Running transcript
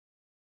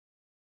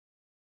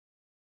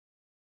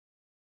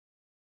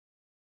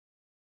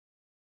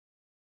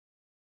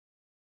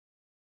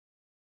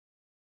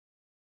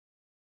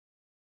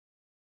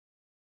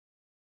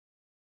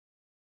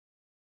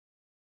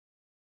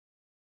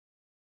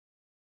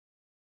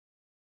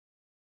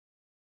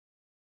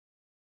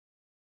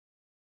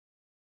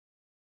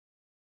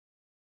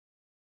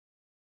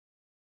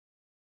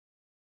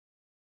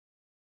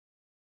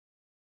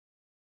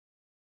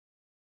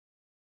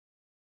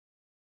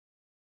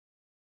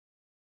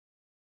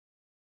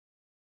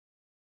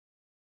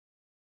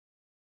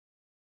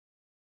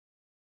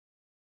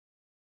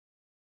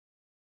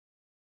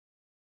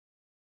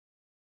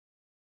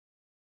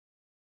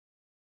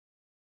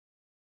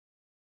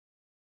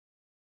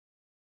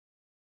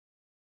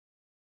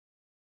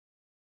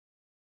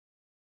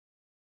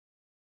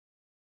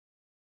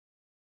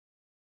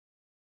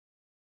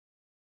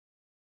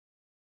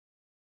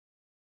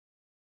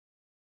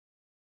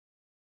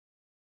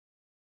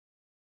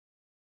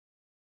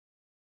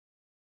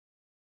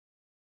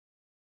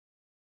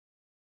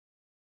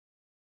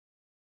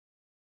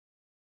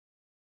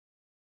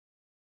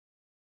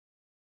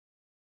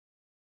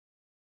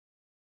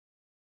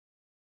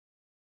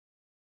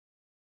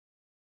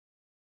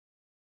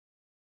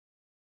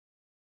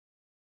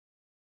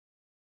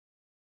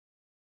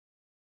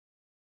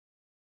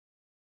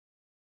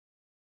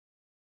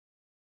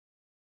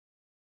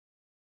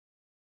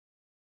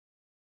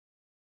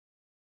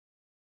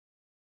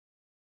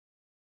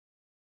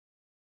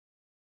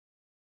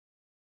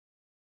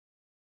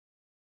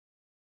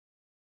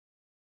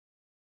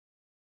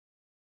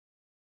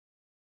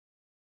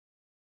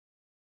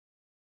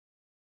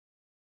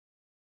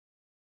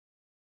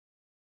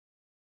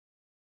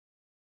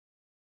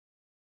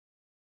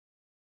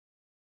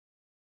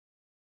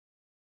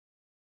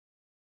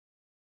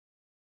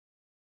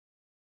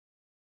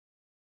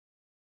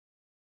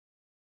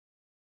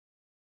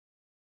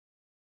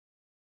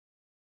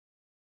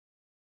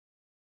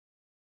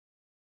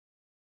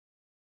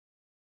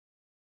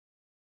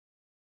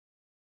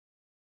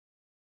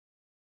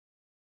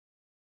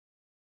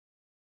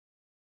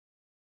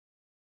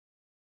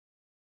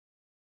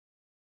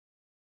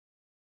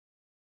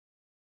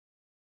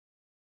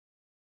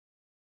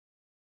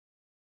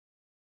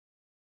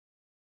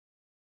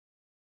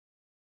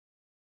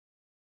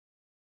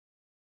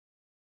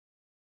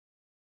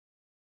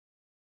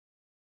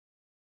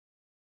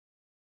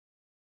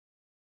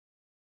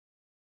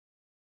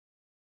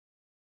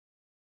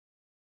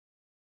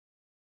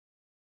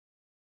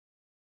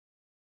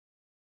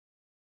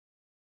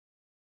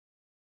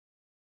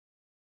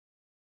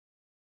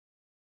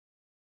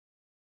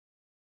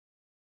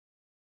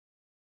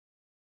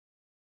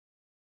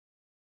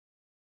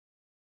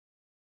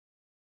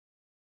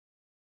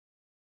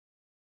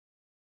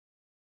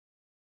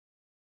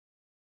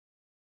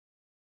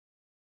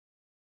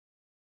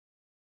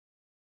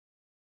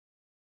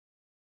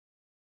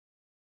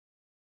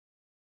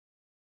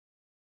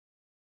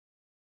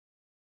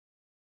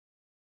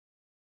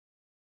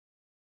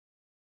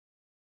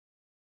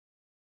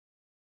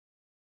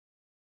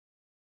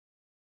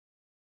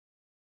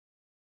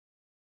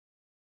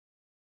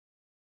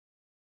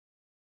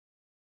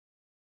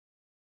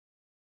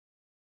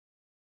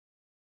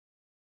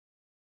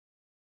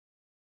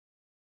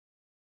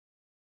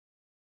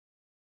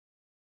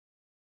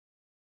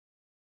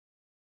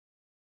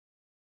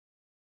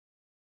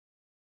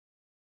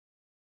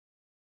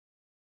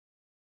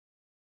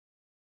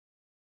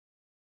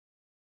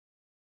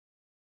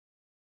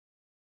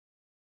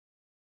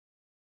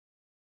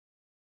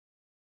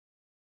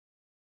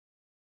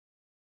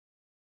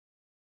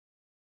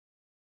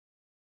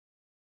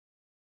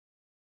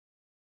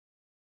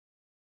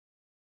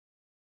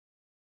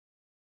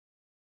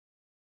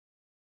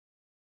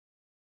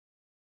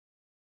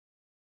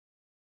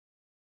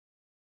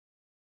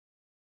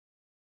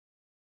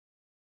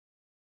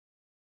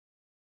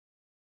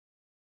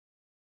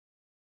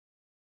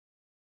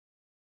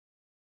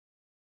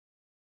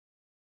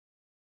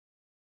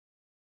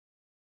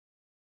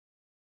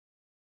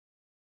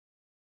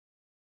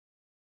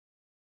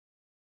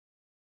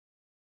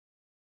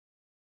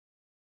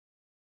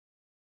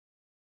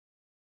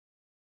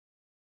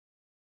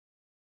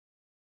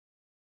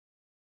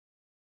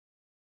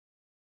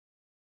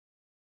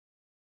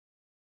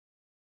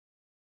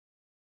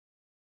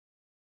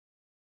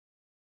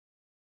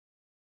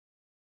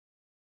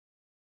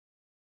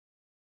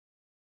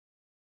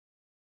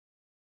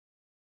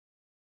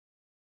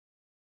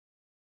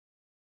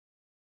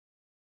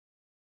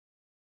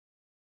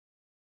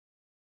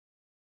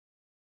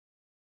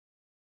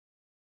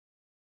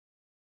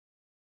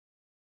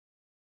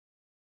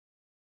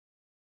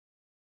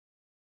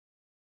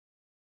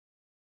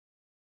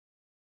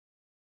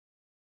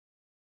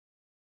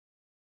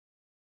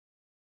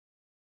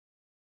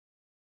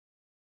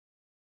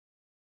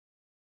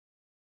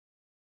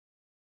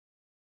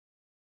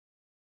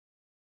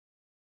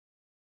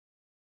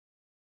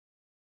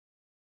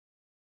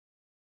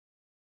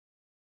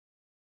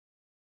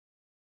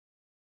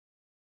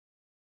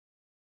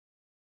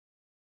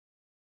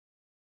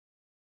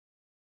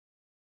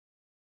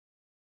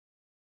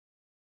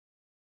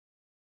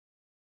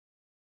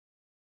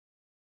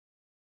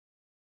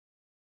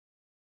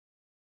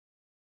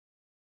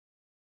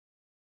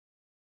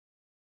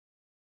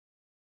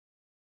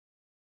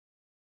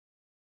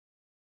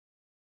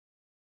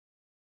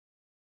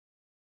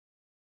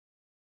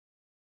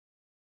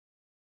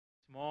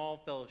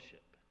Small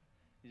fellowship.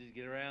 You just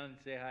get around and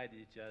say hi to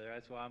each other.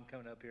 That's why I'm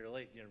coming up here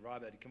late.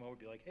 Rob had to come over and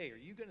be like, hey, are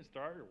you going to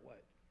start or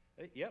what?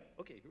 Yep.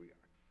 Okay, here we are.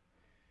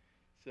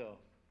 So,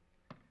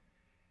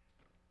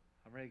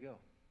 I'm ready to go.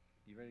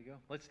 You ready to go?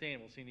 Let's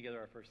stand. We'll sing together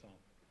our first song.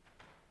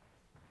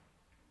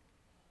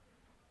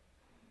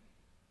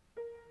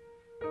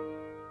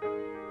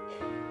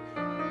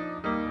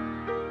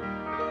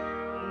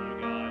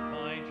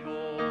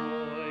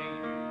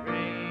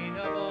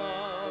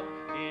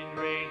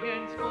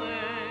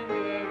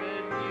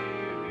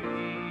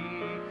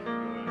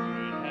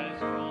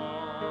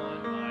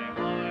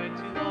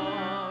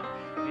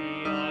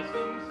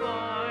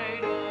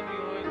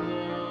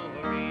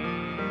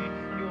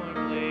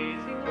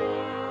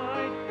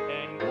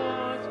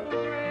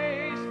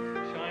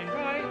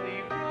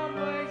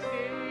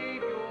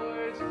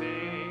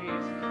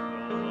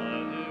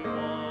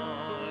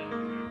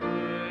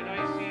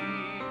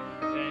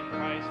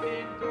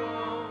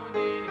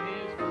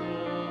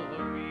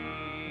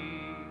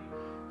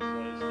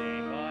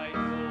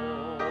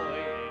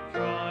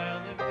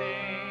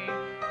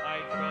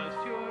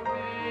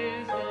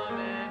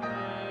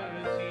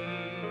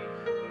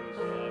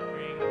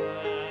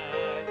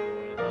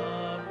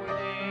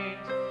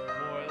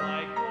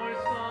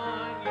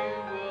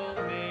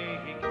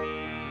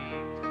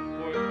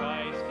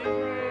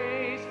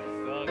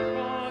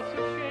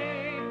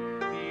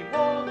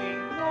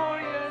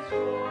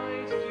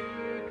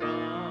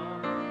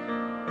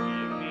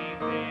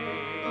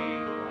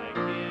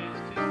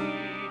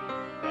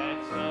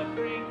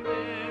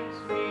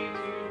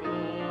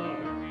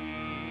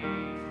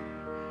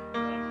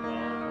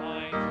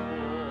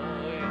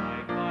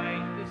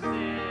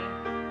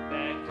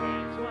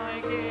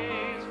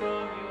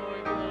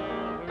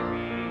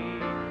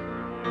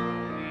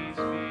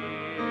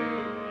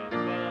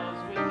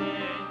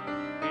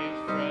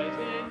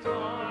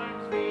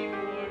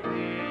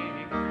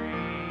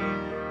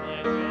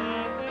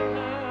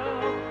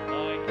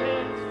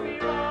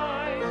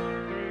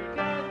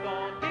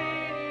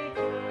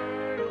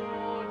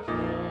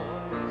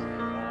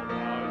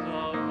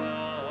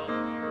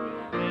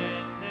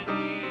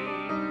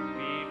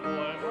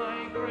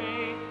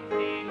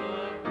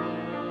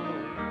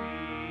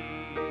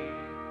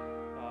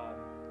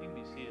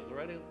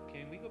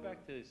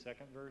 The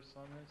second verse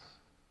on this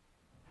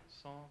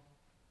song.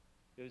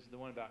 It was the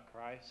one about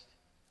Christ.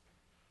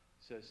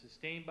 So,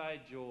 sustained by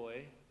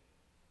joy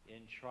in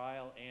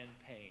trial and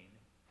pain.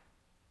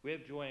 We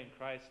have joy in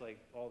Christ like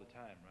all the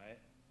time, right?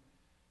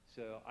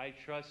 So, I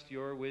trust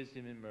your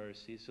wisdom and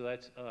mercy. So,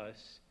 that's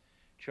us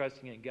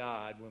trusting in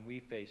God when we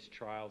face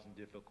trials and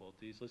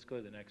difficulties. Let's go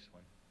to the next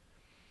one.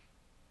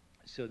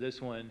 So, this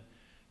one,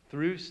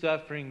 through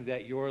suffering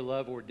that your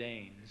love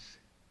ordains,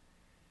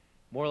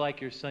 more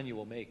like your Son you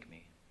will make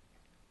me.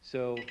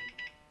 So,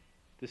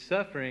 the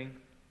suffering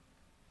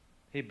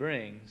he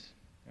brings,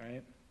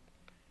 right?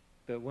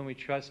 But when we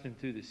trust him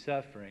through the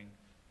suffering,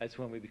 that's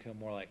when we become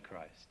more like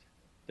Christ.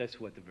 That's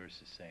what the verse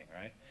is saying,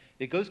 right?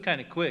 It goes kind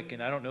of quick,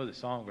 and I don't know the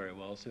song very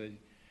well, so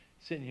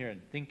sitting here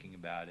and thinking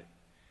about it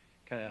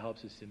kind of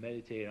helps us to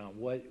meditate on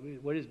what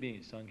is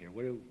being sung here.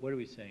 What are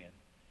we saying?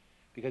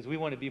 Because we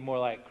want to be more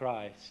like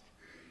Christ.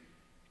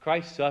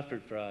 Christ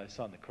suffered for us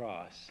on the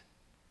cross.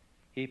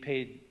 He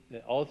paid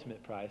the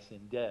ultimate price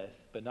in death,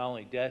 but not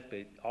only death,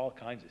 but all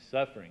kinds of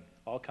suffering,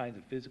 all kinds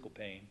of physical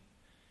pain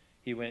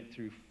he went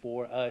through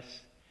for us.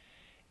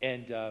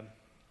 And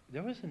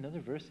there was another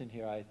verse in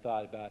here I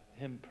thought about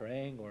him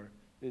praying, or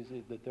is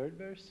it the third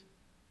verse?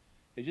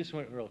 It just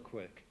went real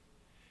quick.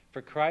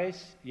 For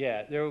Christ,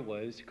 yeah, there it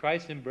was.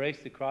 Christ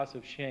embraced the cross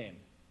of shame.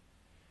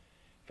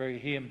 For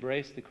he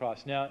embraced the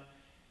cross. Now,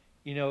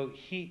 and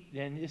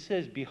it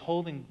says,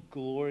 beholding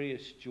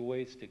glorious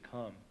joys to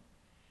come.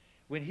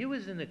 When he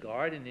was in the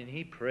garden and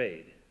he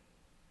prayed,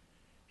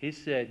 he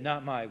said,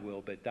 not my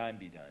will, but thine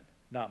be done.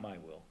 Not my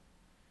will.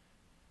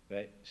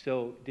 Right?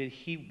 So did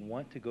he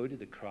want to go to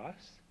the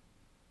cross?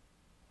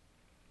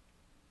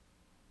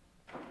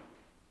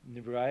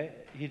 Right?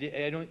 He did,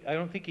 I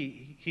don't think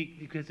he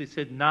because it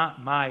said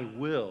not my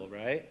will,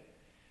 right?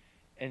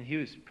 And he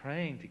was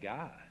praying to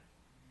God.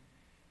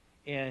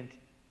 And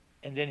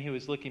then he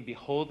was looking,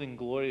 beholding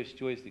glorious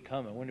joys to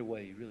come. I wonder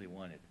what he really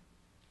wanted.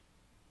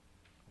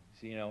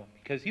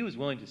 Because he was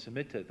willing to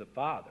submit to the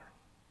Father.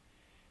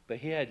 But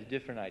he had a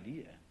different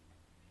idea.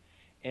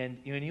 And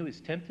he was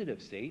tempted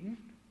of Satan.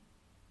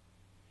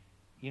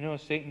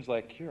 Satan's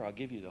like, here, I'll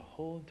give you the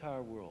whole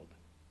entire world.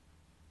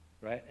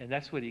 Right? And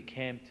that's what he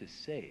came to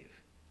save.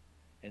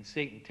 And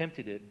Satan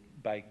tempted it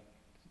by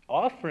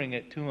offering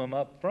it to him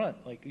up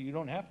front. Like, you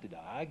don't have to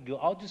die.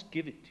 I'll just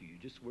give it to you.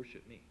 Just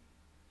worship me.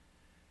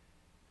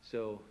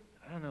 So,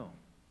 I don't know.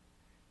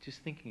 Just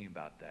thinking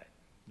about that.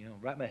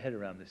 Wrap my head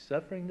around the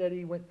suffering that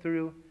he went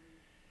through,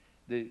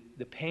 the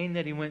pain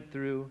that he went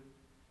through,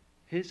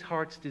 his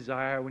heart's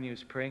desire when he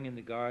was praying in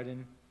the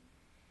garden.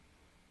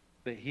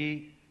 But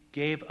he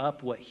gave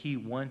up what he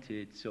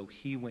wanted, so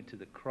he went to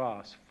the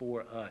cross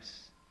for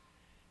us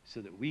so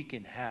that we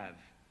can have,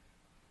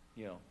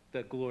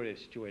 the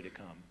glorious joy to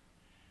come.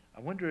 I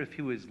wonder if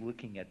he was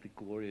looking at the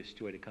glorious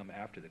joy to come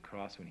after the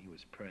cross when he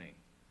was praying.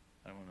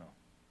 I don't know.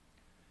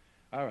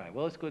 All right,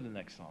 well, let's go to the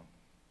next song.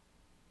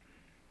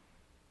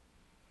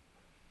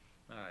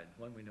 All right,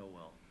 one we know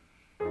well.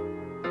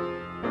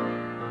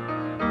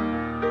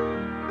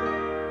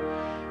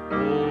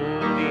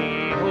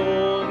 Holy,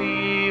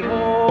 holy,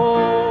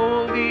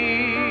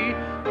 holy,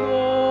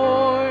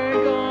 Lord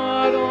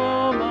God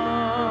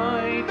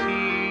Almighty,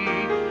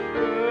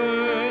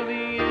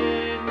 early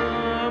in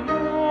the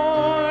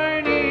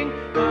morning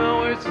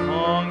our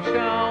song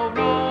shall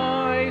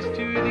rise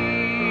to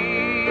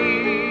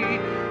thee.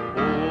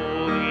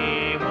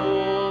 Holy,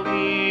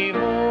 holy,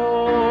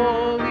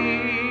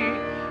 holy,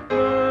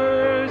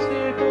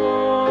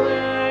 merciful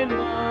and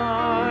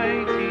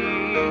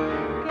mighty,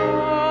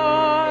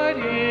 God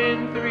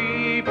in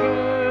three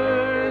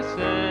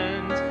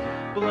persons,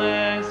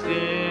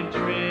 blessed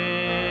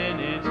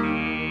Trinity.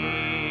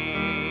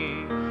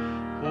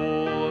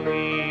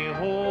 Holy,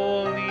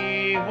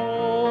 holy,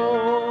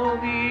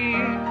 holy,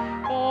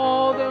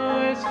 all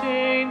the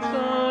saints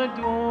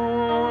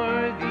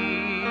adore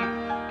thee,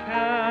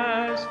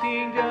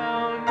 casting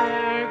down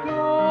their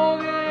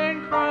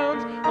golden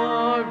crowns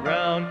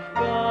around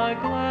the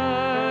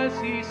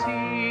glassy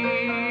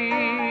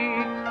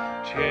sea.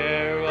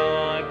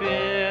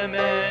 Cherubim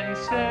and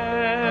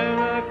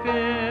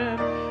seraphim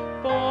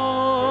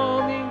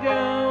falling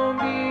down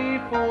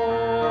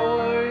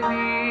before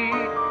thee,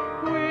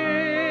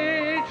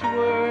 which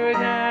word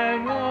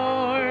and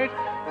art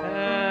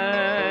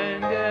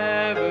and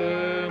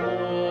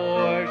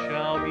evermore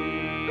shall be.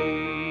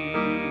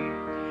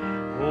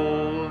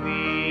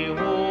 Holy,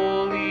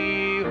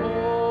 holy,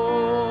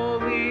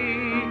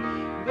 holy,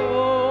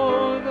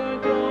 though the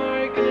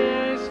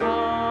darkness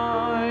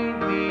hide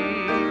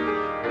thee,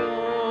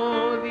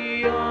 though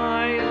the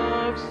eye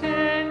of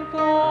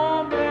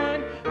sinful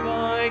man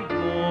thy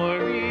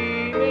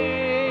glory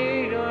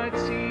may not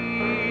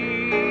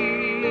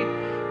see.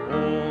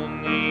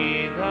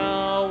 Only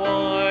thou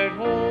art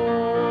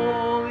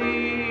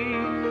holy,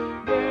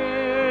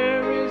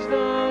 there is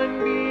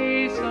none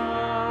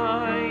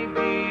beside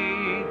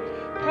thee,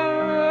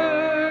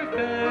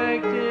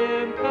 perfect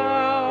in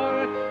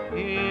power,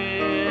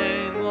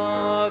 in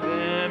love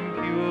and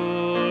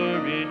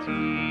purity.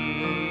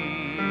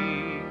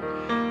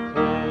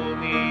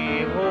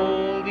 Holy,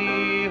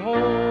 holy,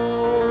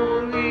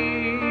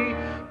 holy,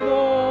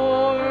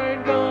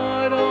 Lord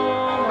God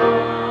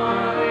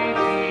Almighty,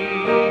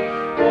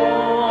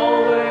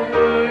 all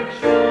earth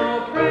shall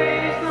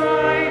praise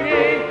thy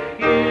name,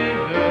 in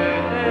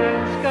earth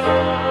and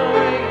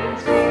sky and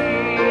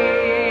sea.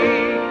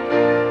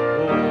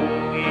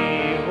 Holy,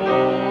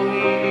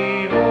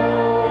 holy,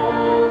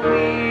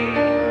 holy,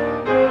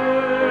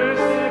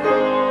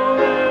 merciful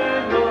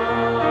and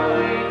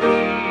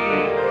mighty,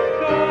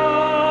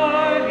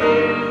 God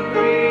in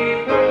three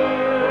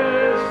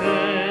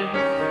persons,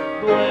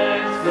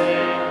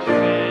 blessed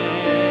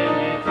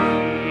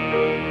Trinity.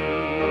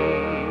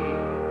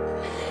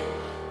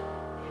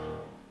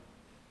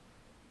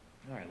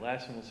 All right,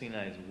 last one we'll sing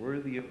now is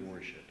Worthy of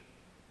Worship.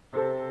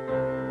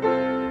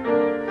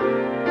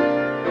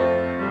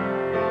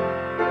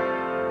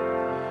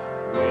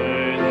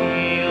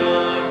 Worthy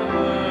of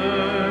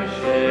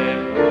worship,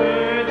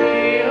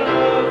 worthy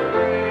of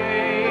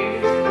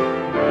praise,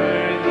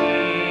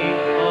 worthy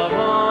of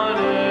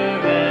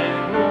honor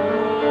and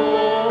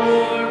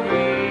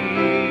glory,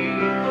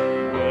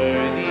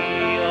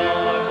 worthy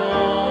of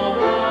all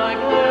the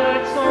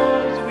glad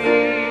songs we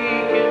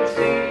can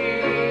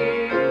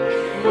sing,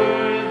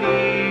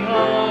 worthy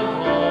of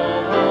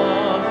all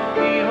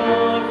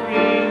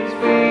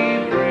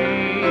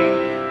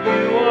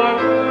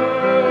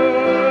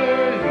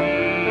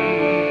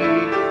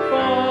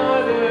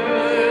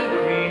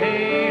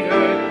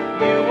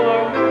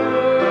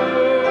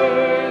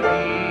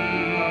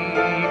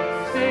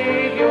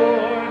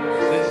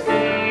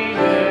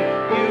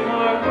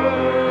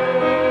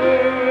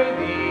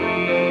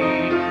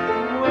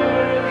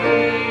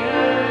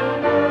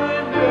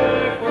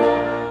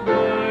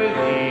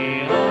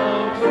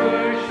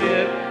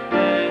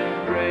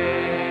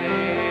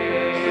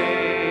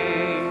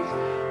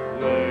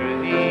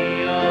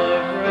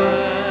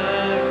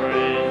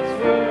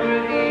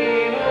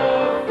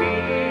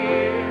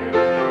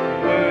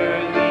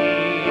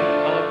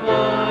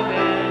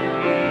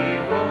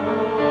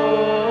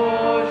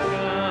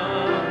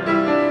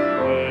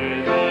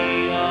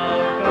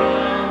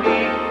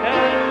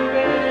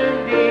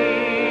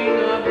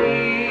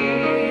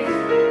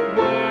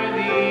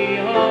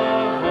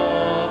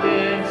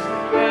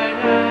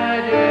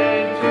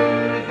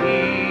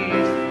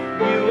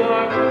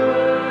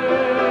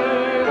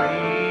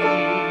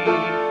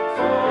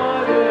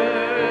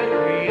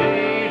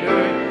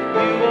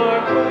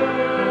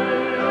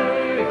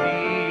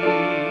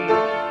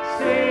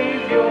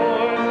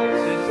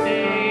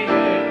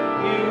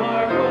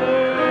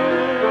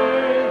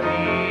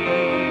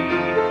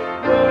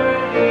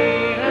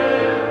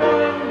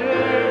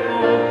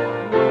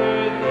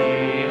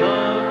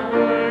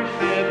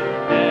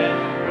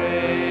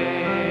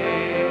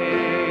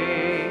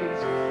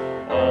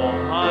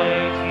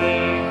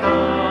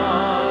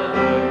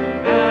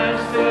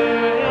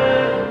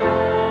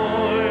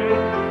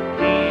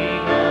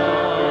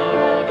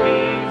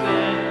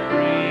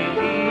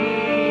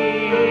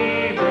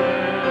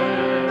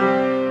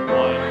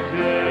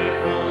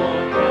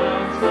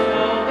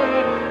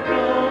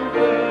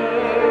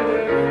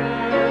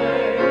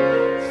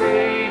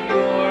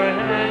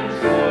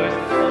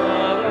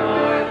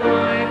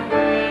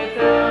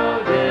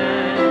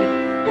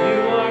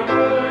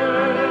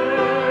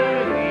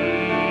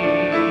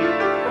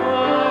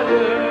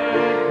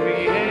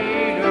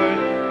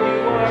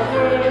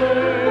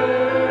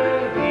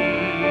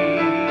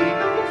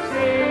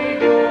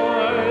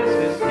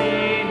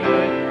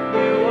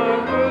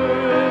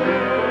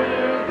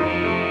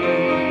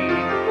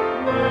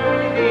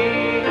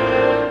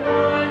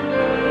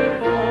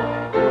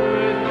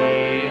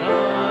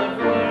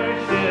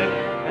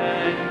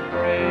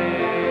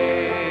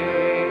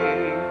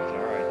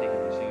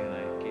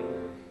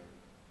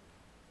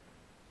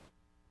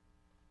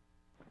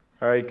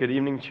All right, good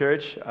evening,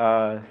 church.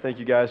 Thank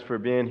you guys for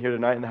being here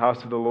tonight in the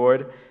house of the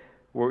Lord.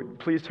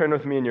 Please turn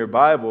with me in your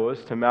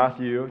Bibles to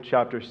Matthew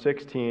chapter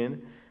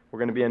 16. We're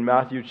going to be in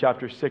Matthew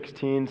chapter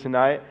 16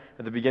 tonight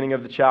at the beginning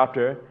of the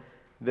chapter.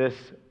 This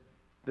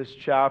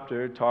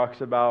chapter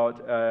talks about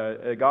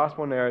a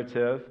gospel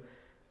narrative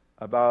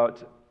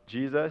about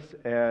Jesus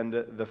and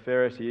the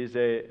Pharisees,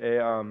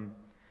 a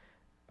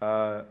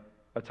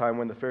time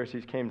when the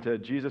Pharisees came to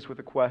Jesus with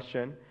a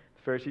question.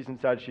 The Pharisees and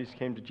Sadducees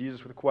came to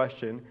Jesus with a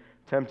question,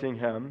 tempting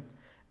him.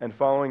 And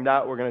following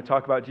that, we're going to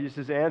talk about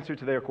Jesus' answer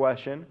to their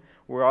question.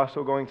 We're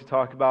also going to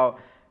talk about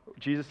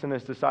Jesus and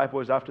his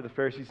disciples after the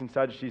Pharisees and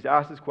Sadducees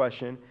asked this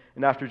question,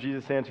 and after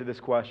Jesus answered this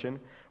question,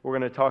 we're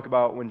going to talk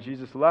about when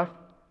Jesus left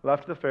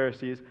the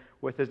Pharisees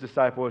with his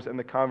disciples and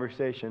the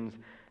conversations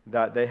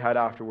that they had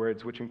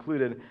afterwards, which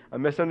included a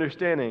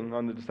misunderstanding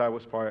on the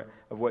disciples' part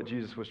of what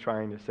Jesus was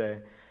trying to say.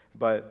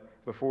 But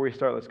before we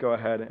start, let's go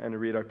ahead and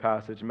read our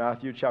passage.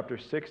 Matthew chapter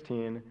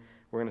 16,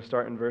 we're going to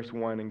start in verse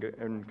 1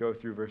 and go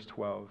through verse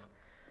 12.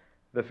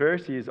 The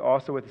Pharisees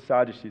also with the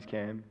Sadducees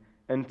came,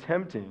 and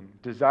tempting,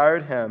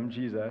 desired him,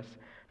 Jesus,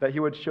 that he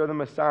would show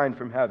them a sign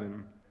from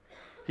heaven.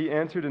 He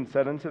answered and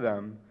said unto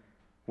them,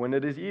 When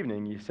it is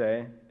evening, ye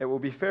say, it will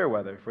be fair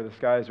weather, for the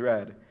sky is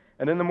red.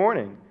 And in the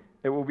morning,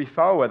 it will be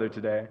foul weather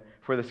today,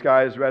 for the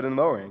sky is red and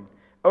lowering.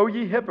 O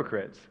ye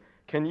hypocrites,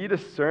 can ye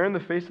discern the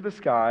face of the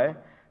sky,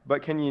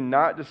 but can ye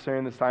not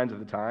discern the signs of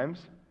the times?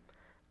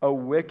 A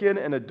wicked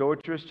and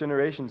adulterous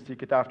generation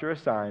seeketh after a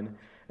sign,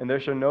 and there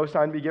shall no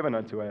sign be given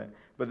unto it,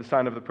 but the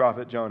sign of the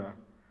prophet Jonah.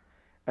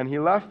 And he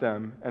left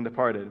them and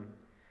departed.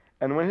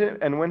 And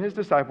when his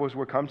disciples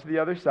were come to the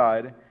other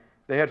side,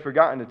 they had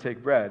forgotten to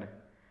take bread.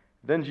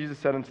 Then Jesus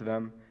said unto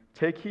them,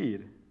 Take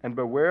heed, and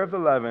beware of the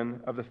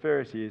leaven of the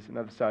Pharisees and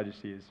of the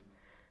Sadducees.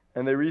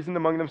 And they reasoned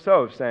among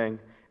themselves, saying,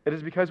 It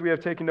is because we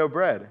have taken no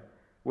bread.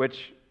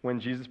 Which, when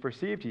Jesus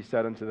perceived, he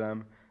said unto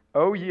them,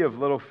 O ye of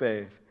little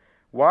faith,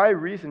 why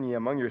reason ye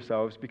among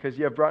yourselves, because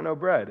ye have brought no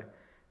bread?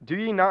 Do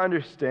ye not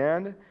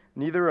understand,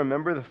 neither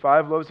remember the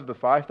 5 loaves of the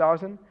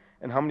 5,000,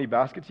 and how many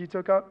baskets ye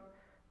took up?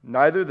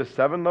 Neither the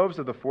 7 loaves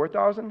of the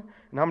 4,000,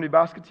 and how many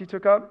baskets ye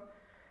took up?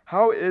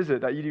 How is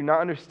it that ye do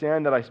not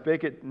understand that I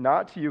spake it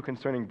not to you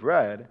concerning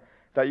bread,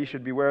 that ye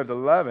should beware of the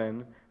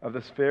leaven of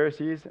the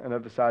Pharisees and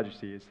of the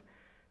Sadducees?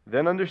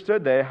 Then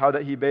understood they how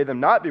that he bade them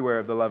not beware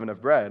of the leaven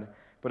of bread,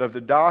 but of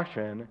the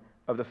doctrine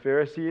of the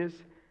Pharisees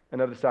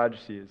and of the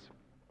Sadducees.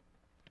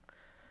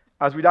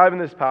 As we dive in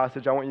this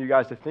passage, I want you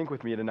guys to think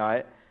with me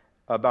tonight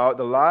about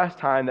the last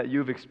time that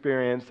you've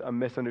experienced a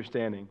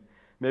misunderstanding.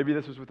 Maybe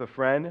this was with a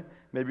friend,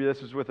 maybe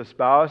this was with a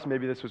spouse,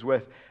 maybe this was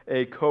with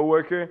a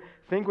coworker.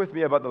 Think with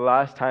me about the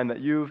last time that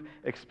you've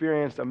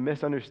experienced a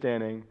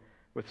misunderstanding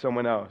with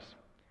someone else.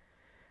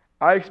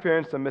 I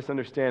experienced a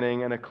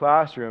misunderstanding in a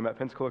classroom at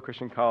Pensacola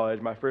Christian College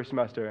my first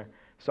semester,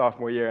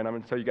 sophomore year, and I'm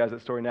going to tell you guys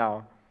that story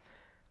now.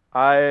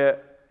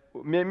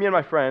 Me and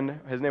my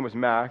friend, his name was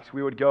Max,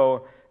 we would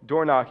go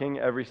door knocking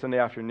every Sunday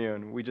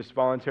afternoon. We just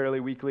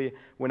voluntarily, weekly,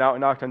 went out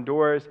and knocked on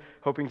doors,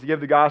 hoping to give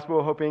the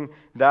gospel, hoping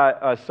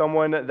that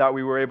someone that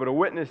we were able to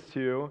witness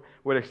to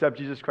would accept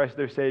Jesus Christ as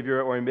their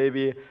Savior, or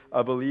maybe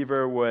a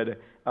believer would,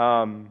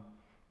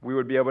 we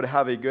would be able to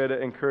have a good,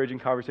 encouraging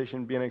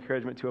conversation, be an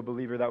encouragement to a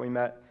believer that we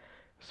met.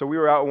 So we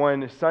were out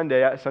one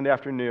Sunday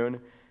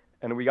afternoon,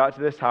 and we got to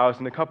this house,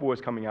 and a couple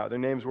was coming out. Their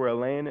names were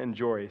Elaine and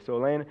Jory. So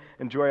Elaine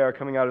and Jory are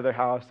coming out of their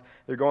house.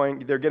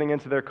 They're getting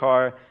into their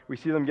car. We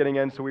see them getting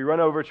in, so we run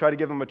over, try to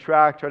give them a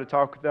tract, try to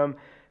talk with them,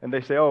 and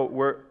they say, "Oh,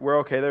 we're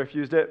okay." They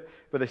refused it,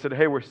 but they said,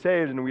 "Hey, we're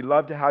saved, and we'd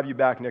love to have you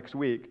back next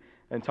week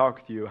and talk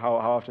with you. How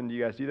often do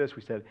you guys do this?"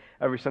 We said,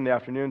 "Every Sunday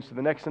afternoon." So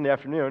the next Sunday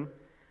afternoon,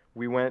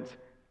 we went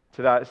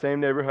to that same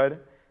neighborhood,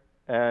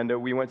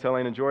 and we went to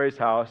Elaine and Jory's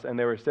house, and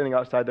they were sitting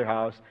outside their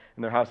house,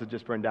 and their house had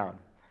just burned down.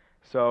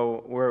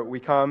 So we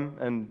come,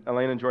 and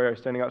Elaine and Joy are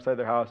standing outside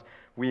their house.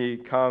 We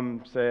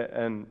come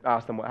and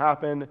ask them what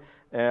happened,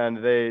 and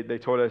they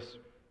told us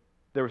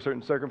there were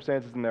certain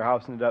circumstances, and their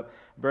house ended up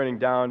burning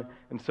down.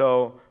 And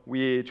so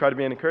we tried to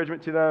be an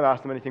encouragement to them,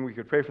 asked them anything we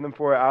could pray for them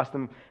for, asked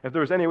them if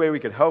there was any way we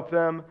could help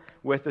them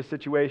with the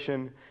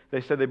situation.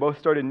 They said they both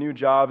started new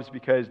jobs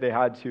because they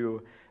had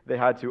to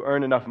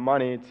earn enough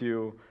money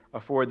to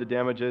afford the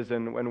damages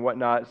and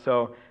whatnot.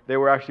 So they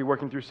were actually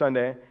working through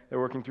Sunday. They're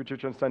working through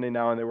church on Sunday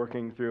now, and they're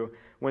working through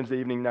Wednesday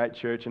evening night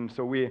church. And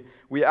so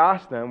we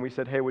asked them, we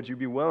said, "Hey, would you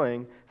be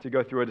willing to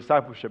go through a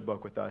discipleship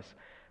book with us?"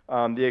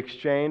 The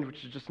Exchange,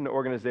 which is just an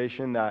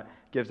organization that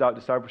gives out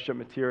discipleship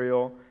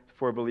material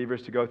for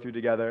believers to go through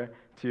together,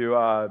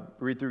 to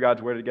read through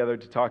God's Word together,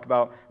 to talk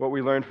about what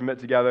we learned from it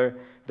together.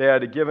 They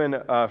had given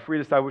free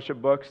discipleship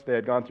books. They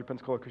had gone through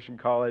Pensacola Christian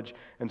College,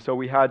 and so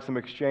we had some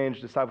Exchange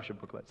discipleship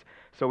booklets.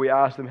 So we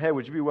asked them, "Hey,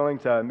 would you be willing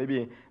to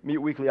maybe meet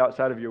weekly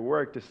outside of your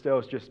work to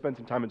still just spend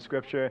some time in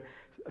Scripture,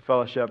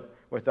 fellowship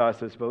with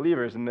us as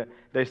believers?" And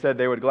they said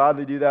they would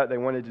gladly do that. They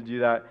wanted to do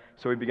that.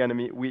 So we began to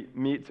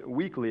meet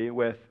weekly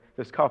with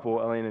this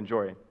couple, Elaine and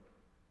Jory.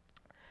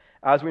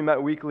 As we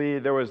met weekly,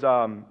 there was,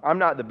 I'm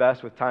not the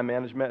best with time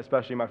management,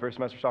 especially my first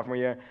semester sophomore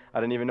year. I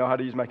didn't even know how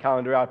to use my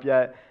calendar app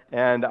yet.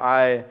 And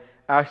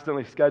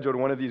accidentally scheduled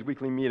one of these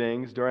weekly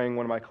meetings during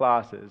one of my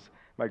classes,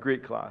 my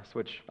Greek class,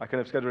 which I couldn't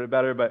have scheduled it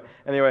better. But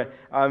anyway,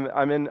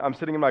 I'm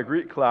sitting in my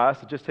Greek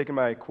class, just taking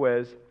my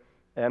quiz,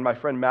 and my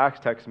friend Max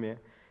texts me.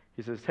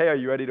 He says, "Hey, are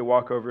you ready to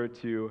walk over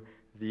to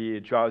the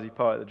Drowsy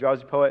Poet?" The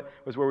Drowsy Poet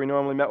was where we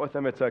normally met with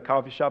him. It's a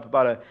coffee shop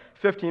about a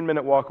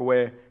 15-minute walk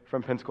away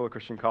from Pensacola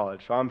Christian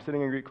College. So I'm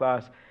sitting in Greek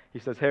class. He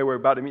says, "Hey, we're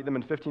about to meet them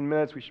in 15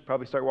 minutes. We should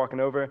probably start walking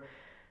over.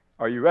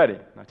 Are you ready?"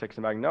 And I text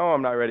him back, "No,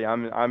 I'm not ready.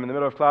 I'm in the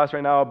middle of class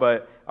right now,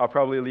 but I'll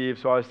probably leave."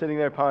 So I was sitting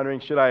there pondering,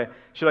 should I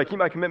keep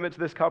my commitment to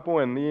this couple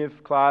and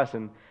leave class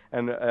and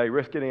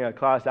risk getting a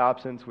class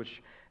absence,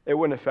 which it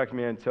wouldn't affect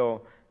me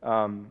until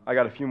I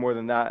got a few more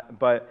than that.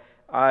 But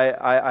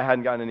I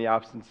hadn't gotten any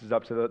absences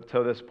up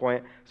to this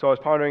point. So I was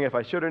pondering if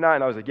I should or not,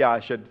 and I was like, yeah,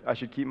 I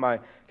should keep my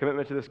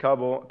commitment to this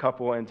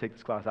couple and take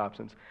this class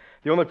absence.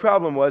 The only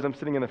problem was I'm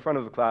sitting in the front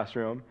of the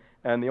classroom,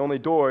 and the only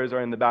doors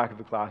are in the back of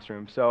the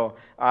classroom. So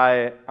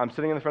I'm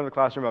sitting in the front of the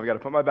classroom. I've got to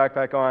put my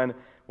backpack on,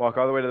 walk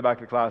all the way to the back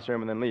of the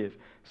classroom, and then leave.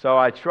 So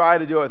I try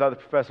to do it without the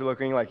professor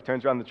looking, like he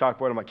turns around the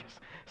chalkboard. I'm like, yes.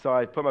 So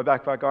I put my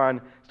backpack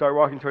on, start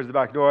walking towards the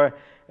back door.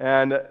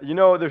 And,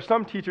 there's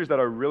some teachers that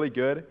are really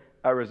good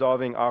at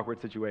resolving awkward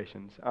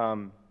situations.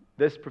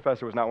 This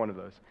professor was not one of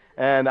those.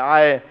 And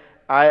I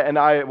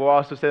will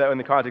also say that in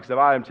the context of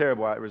I am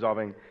terrible at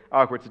resolving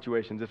awkward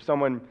situations. If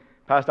someone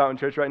passed out in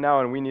church right now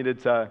and we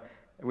needed to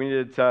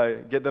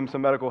get them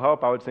some medical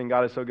help, I would sing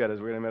 "God is so good" as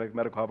we're going to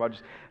medical help.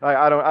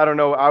 I don't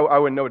know. I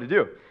wouldn't know what to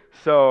do.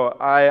 So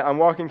I'm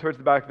walking towards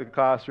the back of the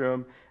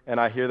classroom, and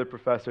I hear the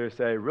professor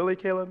say, "Really,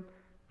 Caleb?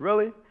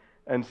 Really?"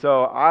 And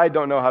so I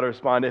don't know how to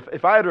respond.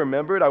 If I had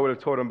remembered, I would have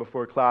told him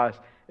before class.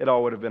 It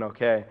all would have been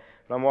okay.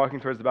 But I'm walking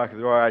towards the back of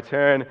the door. I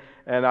turn,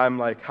 and I'm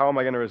like, how am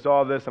I going to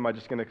resolve this? Am I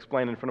just going to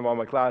explain in front of all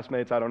my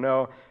classmates? I don't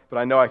know. But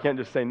I know I can't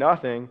just say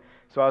nothing.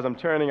 So as I'm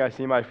turning, I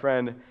see my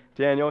friend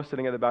Daniel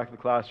sitting at the back of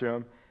the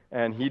classroom,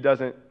 and he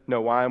doesn't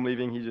know why I'm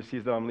leaving. He just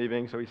sees that I'm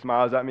leaving, so he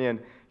smiles at me and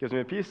gives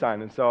me a peace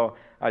sign. And so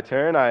I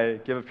turn, I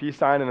give a peace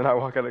sign, and then I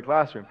walk out of the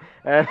classroom.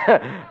 And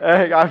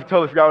I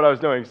totally forgot what I was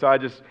doing, so I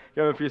just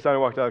gave him a peace sign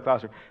and walked out of the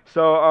classroom.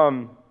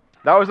 So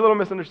that was a little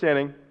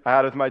misunderstanding I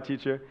had with my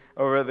teacher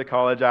over at the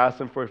college. I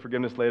asked him for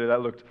forgiveness later.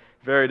 That looked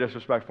very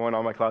disrespectful, and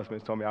all my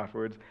classmates told me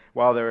afterwards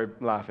while they were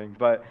laughing.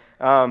 But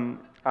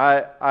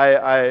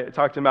I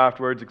talked to him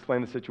afterwards,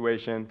 explained the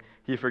situation.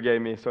 He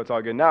forgave me, so it's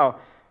all good now.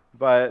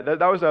 But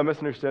that was a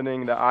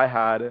misunderstanding that I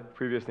had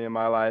previously in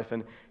my life.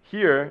 And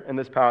here in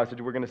this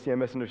passage, we're going to see a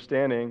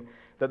misunderstanding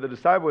that the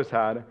disciples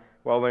had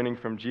while learning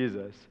from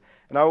Jesus.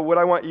 And what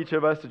I want each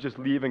of us to just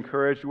leave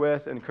encouraged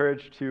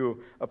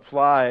to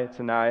apply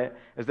tonight,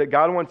 is that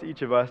God wants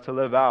each of us to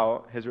live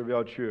out His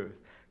revealed truth.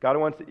 God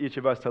wants each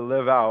of us to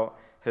live out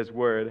His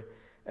Word.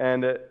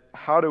 And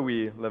how do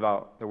we live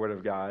out the Word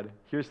of God?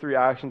 Here's 3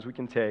 actions we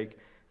can take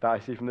that I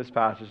see from this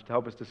passage to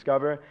help us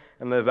discover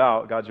and live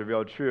out God's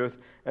revealed truth.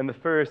 And the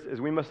first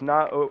is we must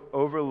not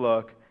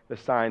overlook the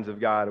signs of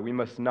God. We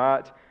must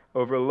not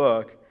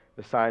overlook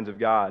the signs of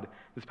God.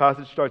 This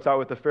passage starts out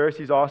with the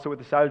Pharisees, also with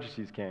the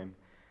Sadducees came.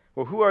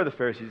 Well, who are the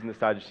Pharisees and the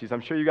Sadducees?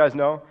 I'm sure you guys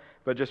know,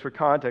 but just for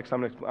context,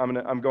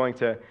 I'm going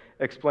to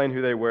explain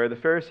who they were. The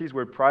Pharisees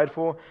were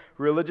prideful,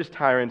 religious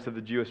tyrants of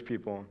the Jewish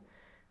people.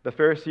 The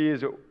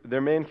Pharisees,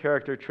 their main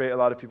character trait, a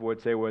lot of people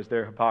would say, was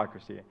their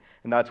hypocrisy.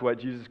 And that's what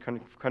Jesus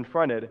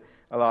confronted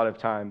a lot of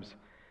times.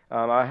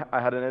 I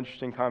had an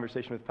interesting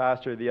conversation with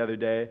Pastor the other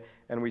day,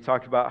 and we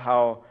talked about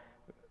how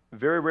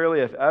very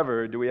rarely, if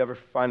ever, do we ever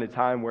find a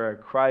time where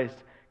Christ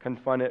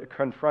confronted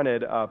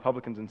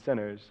publicans and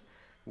sinners.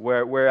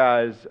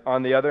 Whereas,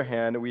 on the other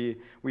hand, we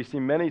see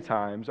many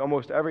times,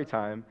 almost every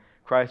time,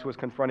 Christ was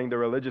confronting the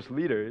religious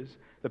leaders,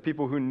 the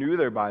people who knew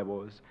their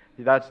Bibles.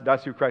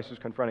 That's who Christ was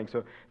confronting.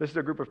 So this is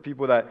a group of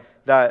people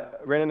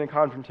that ran into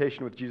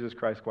confrontation with Jesus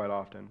Christ quite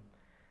often.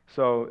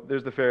 So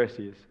there's the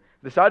Pharisees.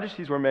 The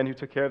Sadducees were men who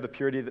took care of the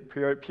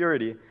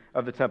purity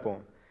of the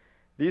temple.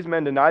 These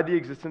men denied the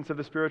existence of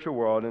the spiritual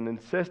world and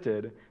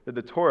insisted that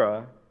the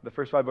Torah, the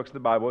first 5 books of the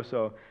Bible,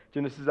 so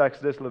Genesis,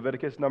 Exodus,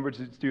 Leviticus, Numbers,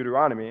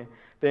 Deuteronomy,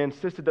 they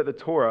insisted that the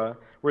Torah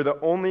were the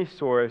only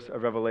source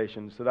of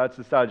revelation. So that's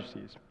the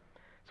Sadducees.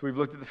 So we've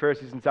looked at the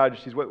Pharisees and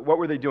Sadducees. What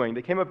were they doing?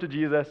 They came up to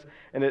Jesus,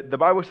 and the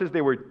Bible says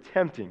they were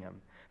tempting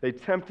him. They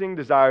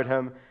desired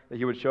him that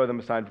he would show them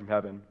a sign from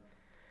heaven.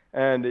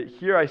 And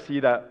here I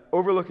see that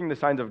overlooking the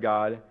signs of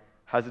God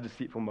has a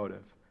deceitful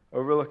motive.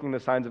 Overlooking the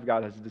signs of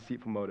God has a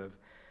deceitful motive.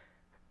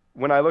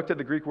 When I looked at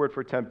the Greek word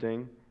for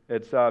tempting,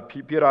 it's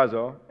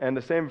pirazo, and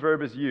the same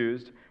verb is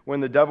used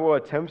when the devil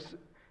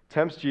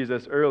tempts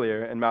Jesus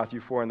earlier in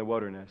Matthew 4 in the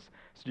wilderness.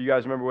 So do you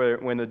guys remember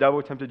when the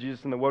devil tempted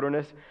Jesus in the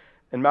wilderness?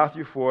 In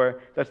Matthew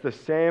 4, that's the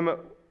same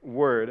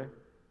word,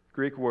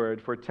 Greek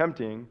word, for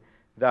tempting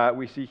that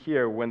we see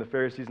here when the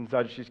Pharisees and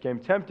Sadducees came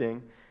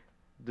tempting,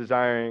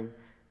 desiring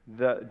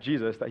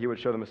Jesus that he would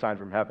show them a sign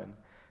from heaven.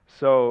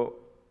 So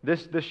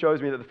this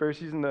shows me that the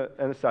Pharisees and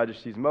the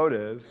Sadducees'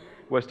 motive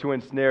was to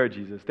ensnare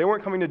Jesus. They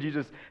weren't coming to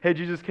Jesus, "Hey,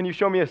 Jesus, can you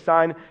show me a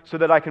sign so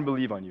that I can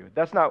believe on you?"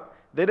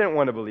 They didn't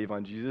want to believe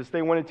on Jesus.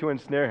 They wanted to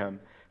ensnare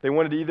him. They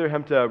wanted either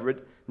him to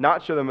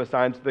not show them a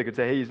sign so they could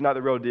say, hey, he's not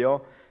the real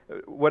deal.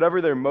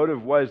 Whatever their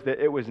motive was, that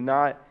it was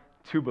not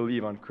to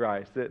believe on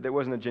Christ. That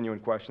wasn't a genuine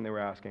question they were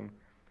asking.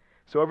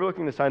 So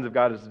overlooking the signs of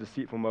God is a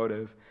deceitful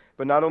motive.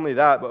 But not only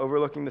that, but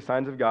overlooking the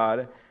signs of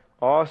God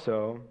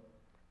also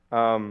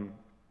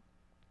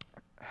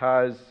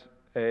has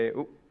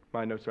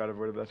my notes are out of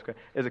order, but that's okay,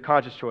 is a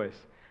conscious choice.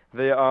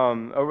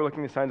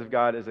 Overlooking the signs of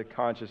God is a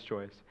conscious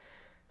choice.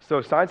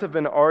 So signs have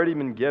already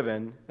been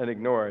given and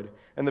ignored.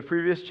 In the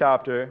previous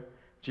chapter,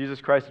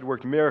 Jesus Christ had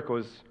worked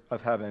miracles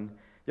of heaven,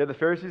 yet the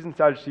Pharisees and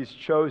Sadducees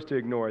chose to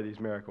ignore these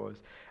miracles.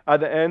 At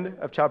the end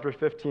of chapter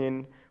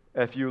 15,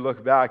 if you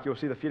look back, you'll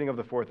see the feeding of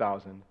the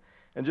 4,000.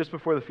 And just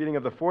before the feeding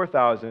of the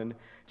 4,000,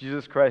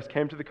 Jesus Christ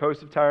came to the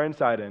coast of Tyre and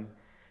Sidon.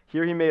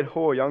 Here he made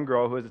whole a young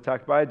girl who was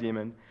attacked by a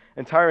demon.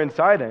 In Tyre and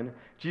Sidon,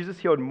 Jesus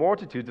healed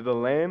multitudes of the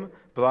lame,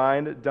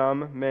 blind,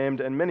 dumb,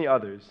 maimed, and many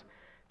others.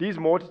 These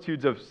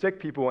multitudes of sick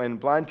people and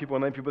blind people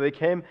and lame people, they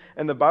came,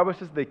 and the Bible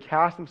says they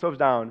cast themselves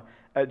down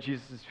at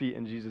Jesus' feet,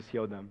 and Jesus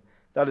healed them.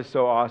 That is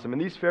so awesome.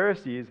 And these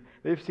Pharisees,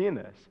 they've seen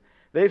this.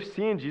 They've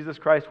seen Jesus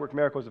Christ work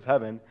miracles of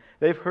heaven.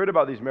 They've heard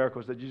about these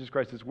miracles that Jesus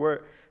Christ has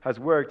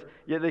worked,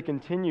 yet they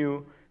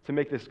continue to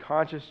make this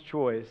conscious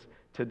choice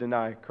to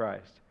deny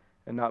Christ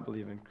and not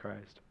believe in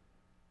Christ.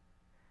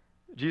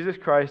 Jesus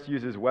Christ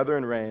uses weather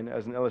and rain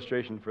as an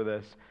illustration for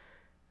this.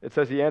 It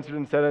says he answered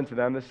and said unto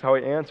them, this is how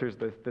he answers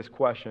this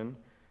question.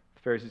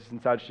 The Pharisees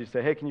and Sadducees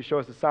say, hey, can you show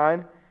us a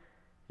sign?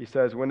 He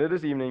says, when it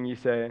is evening, ye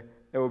say,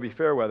 it will be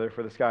fair weather,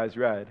 for the sky is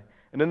red.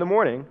 And in the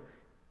morning,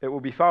 it will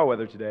be foul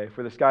weather today,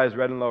 for the sky is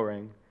red and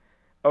lowering.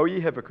 O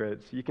ye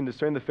hypocrites, ye can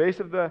discern the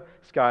face of the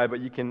sky, but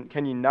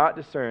can ye not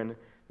discern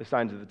the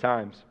signs of the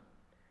times?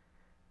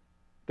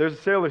 There's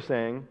a sailor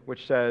saying,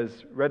 which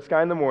says, red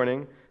sky in the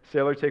morning,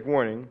 sailor take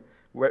warning.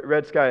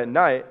 Red sky at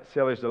night,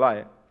 sailor's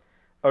delight.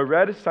 A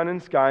red sun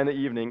and sky in the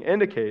evening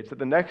indicates that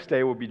the next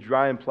day will be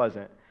dry and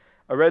pleasant.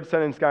 A red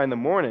sun and sky in the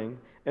morning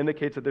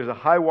indicates that there's a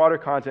high water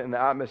content in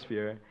the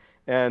atmosphere,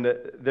 and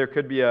this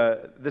could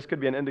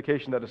be an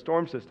indication that a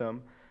storm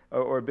system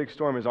or a big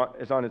storm is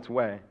on its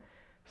way.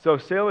 So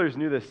sailors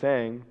knew this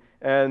saying,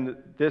 and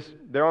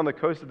they're on the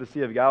coast of the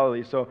Sea of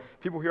Galilee. So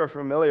people here are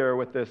familiar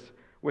with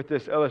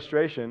this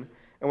illustration.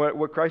 And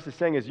what Christ is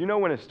saying is, you know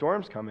when a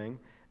storm's coming,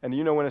 and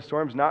you know when a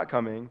storm's not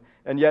coming,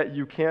 and yet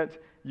you can't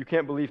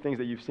believe things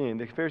that you've seen.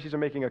 The Pharisees are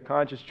making a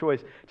conscious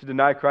choice to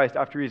deny Christ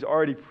after he's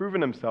already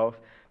proven himself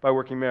by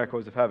working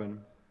miracles of heaven.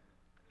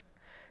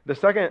 The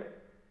second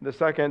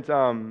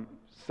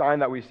sign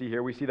that we see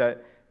here, we see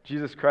that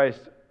Jesus Christ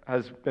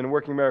has been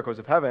working miracles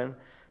of heaven,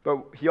 but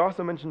he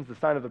also mentions the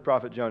sign of the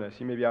prophet Jonas.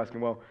 You may be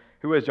asking, well,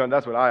 who is Jonas?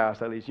 That's what I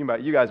asked, at least.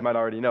 You guys might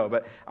already know,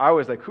 but I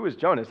was like, who is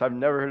Jonas? I've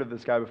never heard of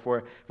this guy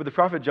before. But the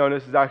prophet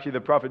Jonas is actually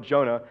the prophet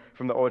Jonah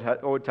from the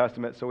Old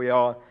Testament, so we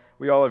all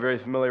are very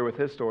familiar with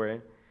his story.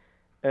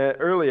 And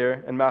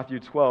earlier in Matthew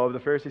 12, the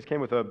Pharisees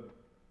came with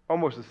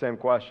almost the same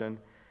question.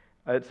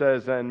 It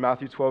says in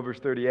Matthew 12, verse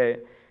 38,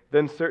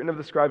 then certain of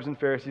the scribes and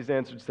Pharisees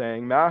answered,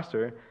 saying,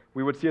 Master,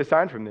 we would see a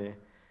sign from thee.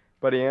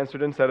 But he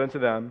answered and said unto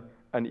them,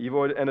 an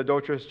evil and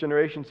adulterous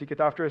generation seeketh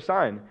after a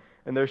sign,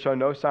 and there shall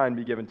no sign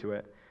be given to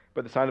it,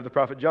 but the sign of the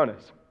prophet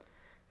Jonas.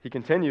 He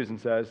continues and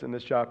says in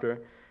this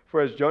chapter,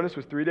 for as Jonas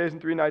was 3 days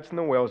and 3 nights in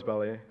the whale's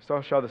belly,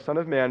 so shall the Son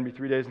of Man be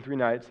 3 days and 3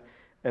 nights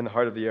in the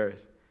heart of the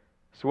earth.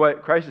 So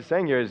what Christ is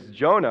saying here is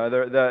Jonah,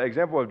 the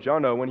example of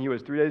Jonah, when he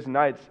was 3 days and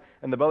nights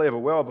in the belly of a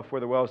whale before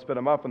the whale spit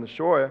him up on the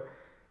shore,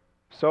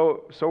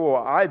 so will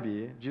I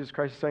be. Jesus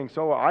Christ is saying,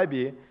 so will I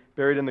be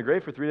buried in the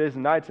grave for 3 days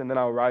and nights, and then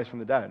I will rise from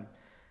the dead.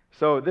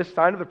 So this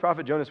sign of the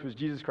prophet Jonas was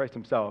Jesus Christ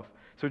himself.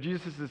 So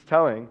Jesus is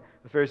telling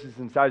the Pharisees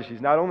and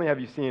Sadducees, not only have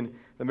you seen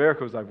the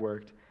miracles I've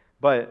worked,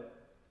 but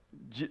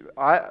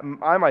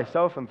I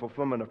myself am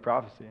fulfillment of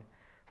prophecy,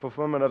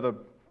 fulfillment of the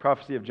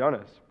prophecy of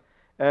Jonas.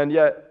 And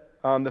yet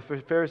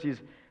the Pharisees,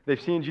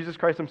 they've seen Jesus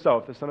Christ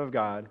himself, the Son of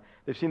God.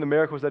 They've seen the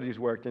miracles that he's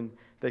worked, and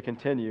they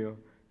continue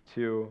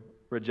to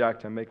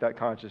reject him, make that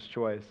conscious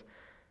choice.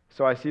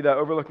 So I see that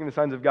overlooking the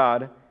signs of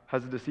God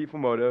has a deceitful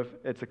motive.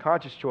 It's a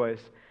conscious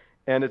choice,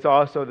 and it's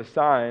also the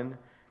sign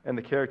and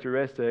the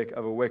characteristic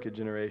of a wicked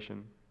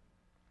generation.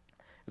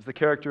 It's the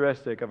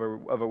characteristic of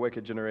a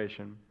wicked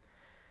generation.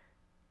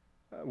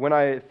 When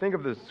I think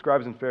of the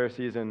scribes and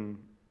Pharisees and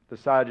the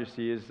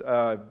Sadducees,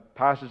 a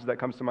passage that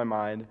comes to my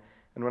mind,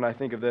 and when I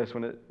think of this,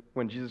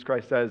 when Jesus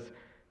Christ says,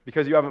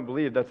 because you haven't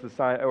believed, that's the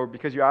sign, or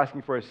because you're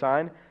asking for a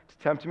sign to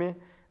tempt me,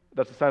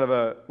 that's the sign of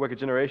a wicked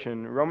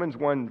generation. Romans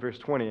 1, verse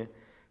 20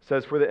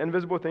 says, for the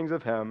invisible things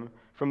of him,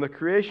 from the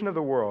creation of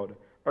the world,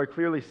 are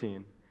clearly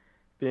seen,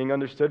 being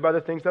understood by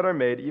the things that are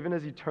made, even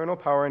his eternal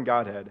power and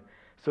Godhead,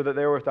 so that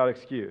they were without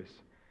excuse.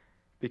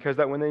 Because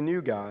that when they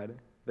knew God,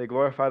 they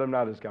glorified him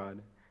not as God,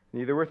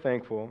 neither were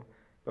thankful,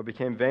 but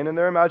became vain in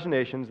their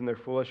imaginations, and their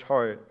foolish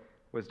heart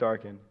was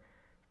darkened.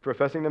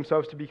 Professing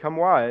themselves to become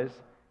wise,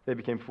 they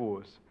became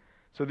fools.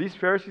 So these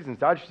Pharisees and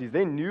Sadducees,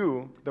 they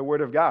knew the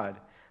Word of God.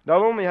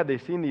 Not only had they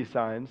seen these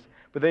signs,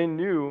 but they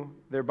knew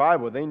their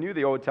Bible. They knew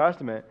the Old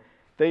Testament.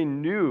 They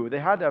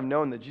had to have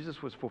known that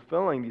Jesus was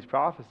fulfilling these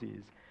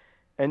prophecies.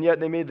 and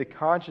yet they made the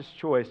conscious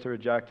choice to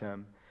reject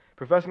him.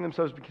 Professing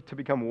themselves to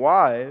become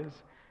wise,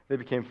 they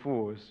became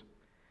fools.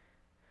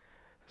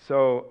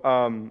 So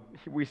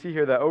we see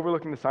here that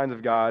overlooking the signs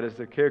of God is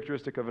the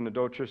characteristic of an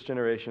adulterous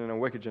generation and a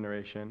wicked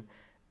generation.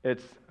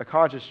 It's a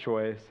conscious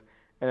choice,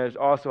 and it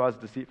also has a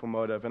deceitful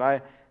motive.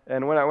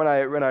 And when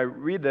I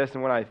read this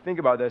and when I think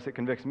about this, it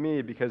convicts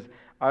me because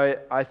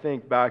I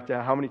think back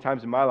to how many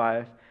times in my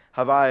life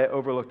have I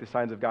overlooked the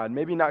signs of God.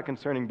 Maybe not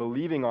concerning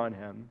believing on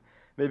him,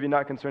 maybe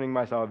not concerning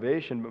my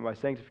salvation, but my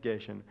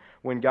sanctification.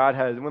 When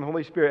the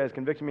Holy Spirit has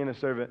convicted me in a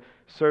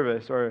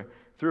service or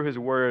through his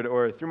word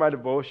or through my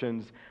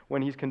devotions,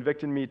 when he's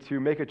convicted me to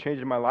make a change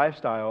in my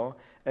lifestyle,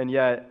 and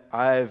yet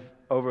I've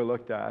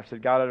overlooked that. I've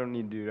said, God, I don't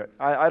need to do that.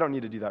 I don't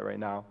need to do that right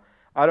now.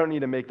 I don't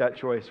need to make that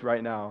choice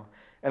right now.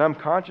 And I'm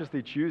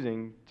consciously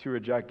choosing to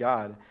reject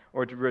God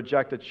or to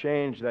reject a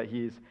change that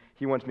he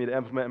wants me to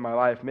implement in my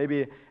life.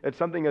 Maybe it's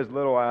something as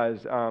little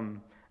as,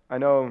 I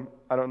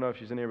don't know if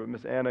she's in here, but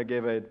Miss Anna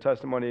gave a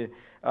testimony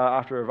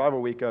after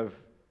Revival Week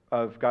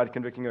of God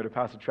convicting her to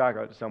pass a tract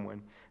out to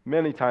someone.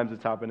 Many times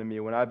it's happened to me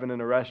when I've been in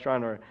a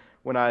restaurant or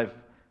when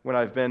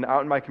I've been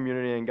out in my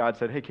community and God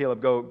said, hey,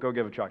 Caleb, go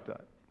give a tract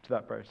to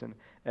that person.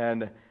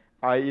 And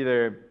I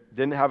either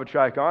didn't have a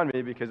tract on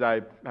me because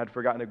I had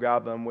forgotten to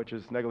grab them, which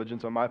is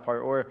negligence on my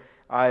part, or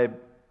I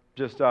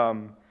just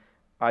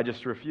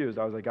refused.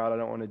 I was like, God, I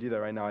don't want to do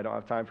that right now. I don't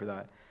have time for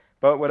that.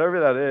 But whatever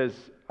that is,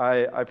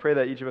 I pray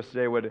that each of us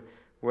today would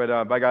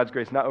by God's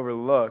grace, not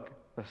overlook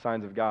the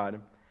signs of God.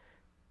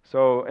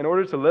 So in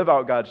order to live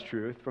out God's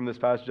truth from this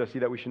passage, I see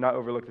that we should not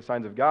overlook the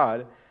signs of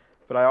God,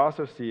 but I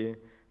also see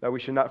that we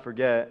should not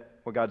forget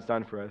what God's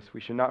done for us. We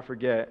should not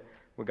forget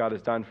what God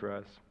has done for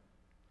us.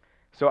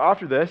 So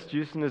after this,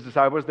 Jesus and his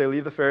disciples, they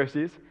leave the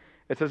Pharisees.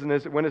 It says,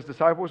 when his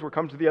disciples were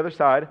come to the other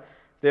side,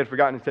 they had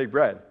forgotten to take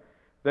bread.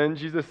 Then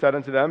Jesus said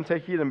unto them,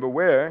 take heed and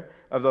beware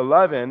of the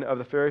leaven of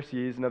the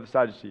Pharisees and of the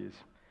Sadducees.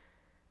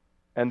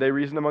 And they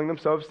reasoned among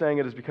themselves, saying,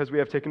 it is because we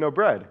have taken no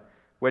bread.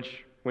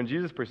 Which, when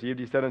Jesus perceived,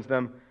 he said unto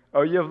them,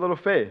 O ye of little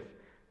faith,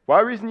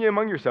 why reason ye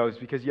among yourselves,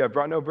 because ye have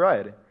brought no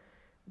bread?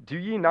 Do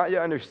ye not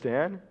yet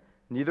understand,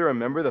 neither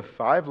remember the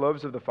 5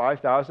 loaves of the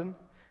 5,000,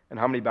 and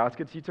how many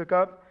baskets ye took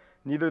up?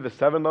 Neither the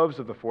 7 loaves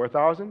of the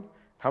 4,000,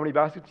 how many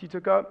baskets ye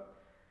took up?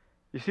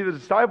 You see, the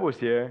disciples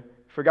here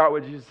forgot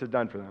what Jesus had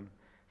done for them.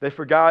 They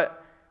forgot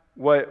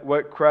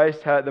what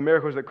Christ had, the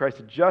miracles that Christ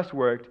had just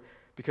worked,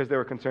 because they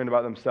were concerned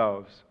about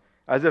themselves,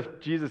 as if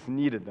Jesus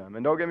needed them.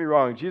 And don't get me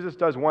wrong, Jesus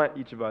does want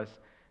each of us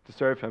to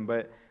serve him,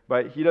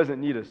 but he doesn't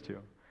need us to.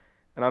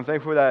 And I'm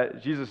thankful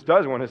that Jesus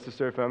does want us to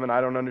serve him, and I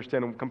don't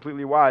understand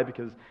completely why,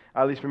 because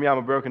at least for me, I'm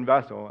a broken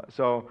vessel.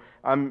 So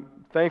I'm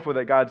thankful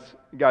that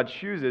God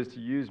chooses to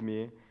use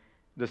me,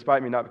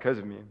 despite me, not because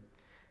of me,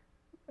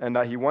 and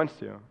that he wants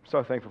to. I'm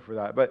so thankful for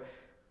that. But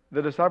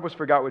the disciples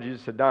forgot what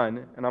Jesus had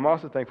done, and I'm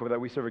also thankful that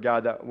we serve a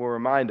God that will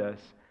remind us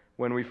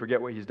when we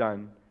forget what he's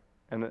done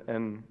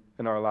in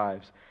our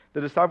lives. The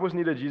disciples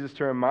needed Jesus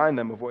to remind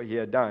them of what he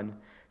had done.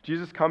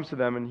 Jesus comes to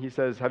them and he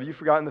says, have you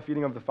forgotten the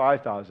feeding of the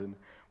 5,000,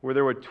 where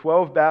there were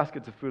 12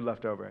 baskets of food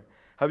left over?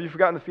 Have you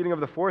forgotten the feeding of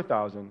the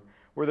 4,000,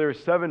 where there were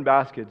 7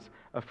 baskets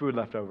of food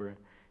left over?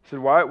 He said,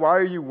 why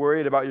are you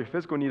worried about your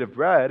physical need of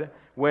bread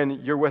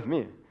when you're with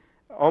me?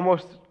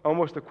 Almost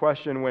a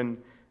question when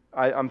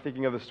I'm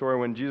thinking of the story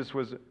when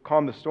Jesus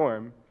calmed the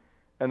storm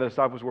and the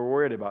disciples were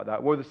worried about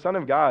that. Well, the Son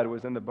of God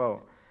was in the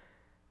boat.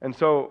 And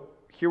so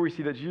here we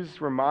see that Jesus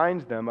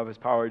reminds them of his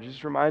power.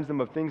 Jesus reminds them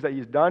of things that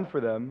he's done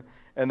for them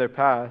in their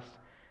past.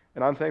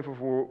 And I'm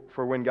thankful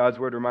for when God's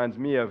word reminds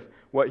me of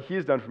what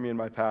he's done for me in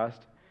my past.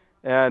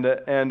 And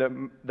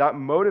that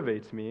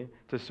motivates me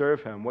to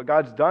serve him. What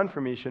God's done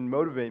for me should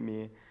motivate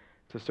me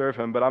to serve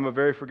him. But I'm a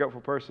very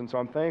forgetful person, so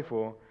I'm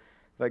thankful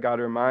that God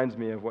reminds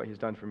me of what he's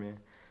done for me.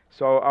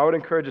 So I would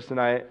encourage us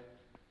tonight,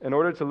 in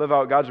order to live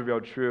out God's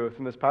revealed truth,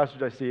 in this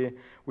passage I see,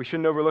 we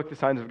shouldn't overlook the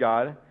signs of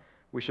God.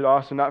 We should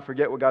also not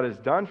forget what God has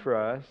done for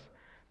us.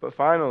 But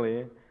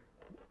finally,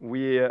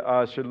 we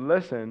should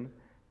listen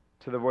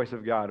to the voice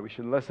of God. We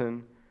should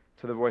listen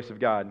to the voice of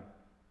God.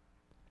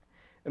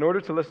 In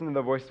order to listen to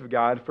the voice of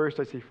God, first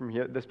I see from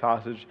here, this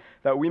passage,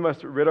 that we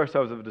must rid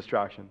ourselves of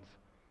distractions.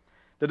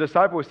 The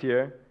disciples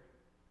here,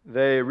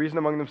 they reason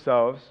among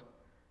themselves,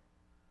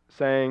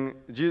 saying,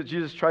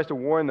 Jesus tries to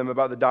warn them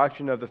about the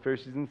doctrine of the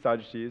Pharisees and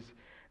Sadducees,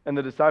 and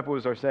the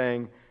disciples are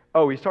saying,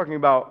 oh, he's talking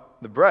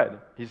about the bread.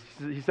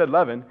 He said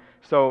leaven,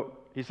 so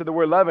he said the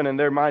word leaven, and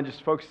their mind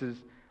just focuses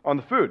on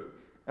the food.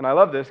 And I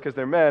love this because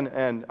they're men,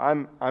 and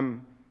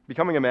I'm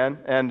becoming a man,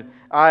 and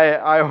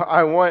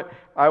I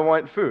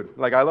want food.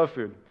 Like, I love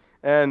food.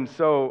 And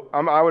so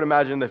I would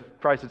imagine if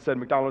Christ had said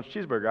McDonald's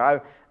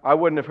cheeseburger, I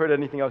wouldn't have heard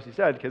anything else he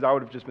said, because I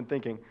would have just been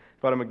thinking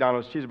about a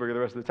McDonald's cheeseburger the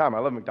rest of the time. I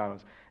love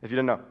McDonald's, if you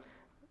didn't know.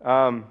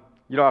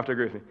 You don't have to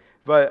agree with me.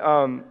 But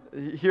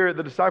here,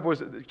 the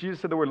disciples, Jesus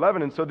said the word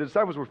leaven, and so the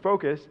disciples were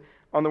focused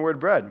on the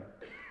word bread.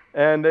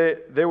 And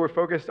they were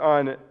focused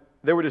on,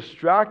 they were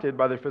distracted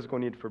by their physical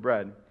need for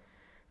bread.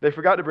 They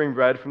forgot to bring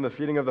bread from the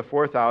feeding of the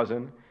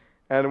 4,000,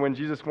 and when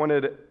Jesus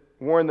wanted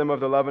warned them of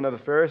the leaven of the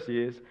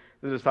Pharisees,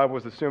 the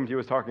disciples assumed he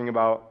was talking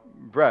about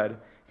bread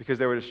because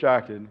they were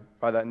distracted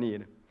by that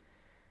need.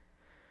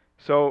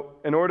 So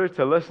in order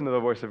to listen to the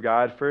voice of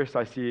God, first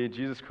I see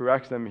Jesus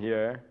corrects them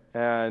here,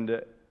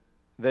 and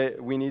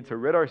we need to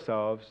rid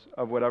ourselves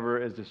of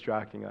whatever is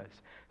distracting us.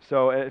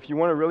 So if you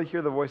want to really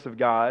hear the voice of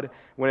God,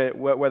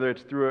 whether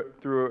it's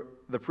through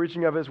the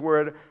preaching of His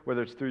Word,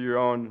 whether it's through your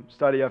own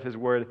study of His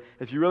Word,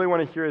 if you really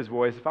want to hear His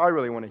voice, if I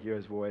really want to hear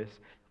His voice,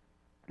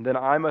 then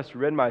I must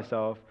rid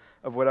myself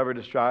of whatever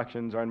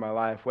distractions are in my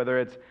life, whether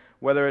it's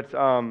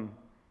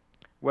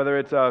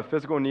a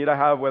physical need I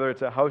have, whether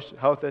it's a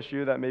health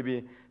issue that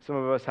maybe some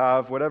of us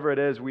have, whatever it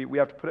is, we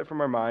have to put it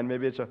from our mind.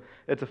 Maybe it's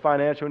a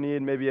financial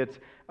need, maybe it's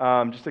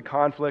just a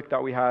conflict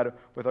that we had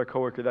with our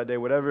coworker that day.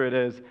 Whatever it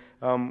is,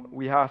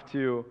 we have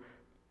to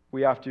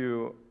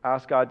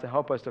ask God to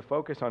help us to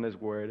focus on His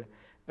Word,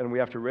 and we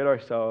have to rid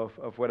ourselves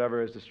of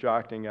whatever is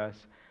distracting us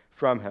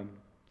from Him.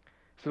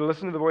 So to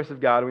listen to the voice of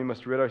God, we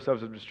must rid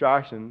ourselves of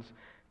distractions,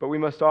 but we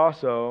must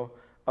also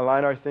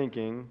align our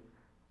thinking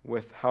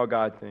with how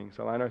God thinks,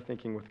 align our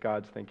thinking with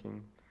God's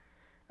thinking.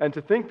 And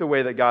to think the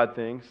way that God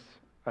thinks,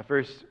 I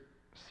first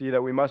see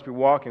that we must be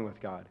walking with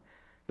God.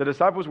 The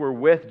disciples were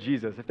with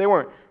Jesus. If they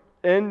weren't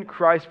in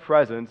Christ's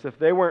presence, if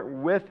they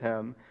weren't with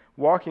Him,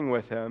 walking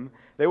with Him,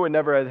 they would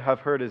never have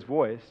heard His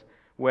voice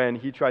when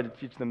He tried to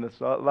teach them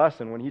this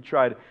lesson, when He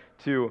tried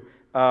to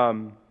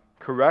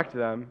correct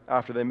them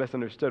after they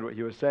misunderstood what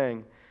He was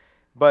saying.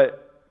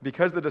 But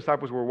because the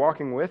disciples were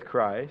walking with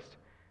Christ,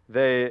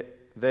 they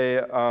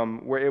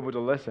were able to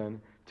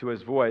listen to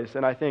His voice.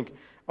 And I think,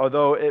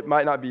 although it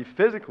might not be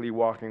physically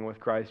walking with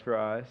Christ for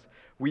us,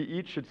 we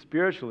each should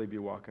spiritually be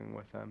walking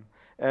with Him.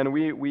 And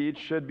we each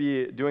should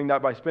be doing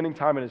that by spending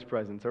time in His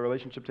presence. Our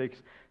relationship takes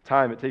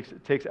time. It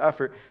takes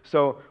effort.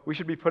 So we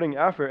should be putting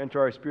effort into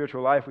our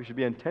spiritual life. We should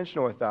be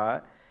intentional with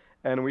that.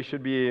 And we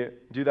should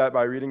do that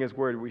by reading His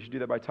Word. We should do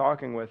that by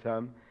talking with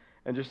Him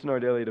and just in our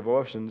daily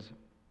devotions.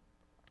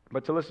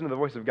 But to listen to the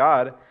voice of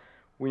God,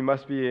 we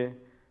must be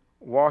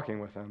walking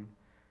with Him.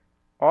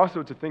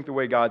 Also, to think the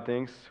way God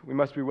thinks, we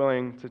must be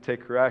willing to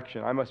take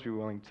correction. I must be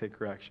willing to take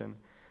correction.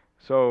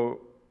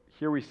 So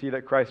here we see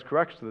that Christ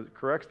corrects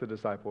the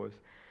disciples.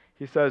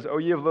 He says, "O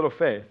ye of little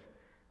faith,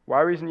 why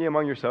reason ye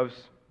among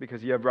yourselves,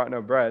 because ye have brought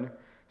no bread?"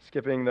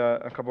 Skipping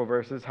a couple of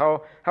verses.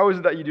 How is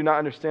it that you do not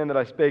understand that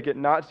I spake it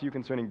not to you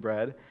concerning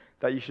bread,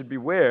 that you should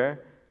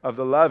beware of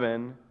the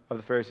leaven of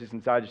the Pharisees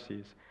and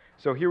Sadducees?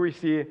 So here we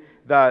see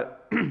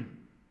that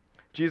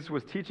Jesus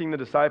was teaching the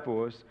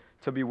disciples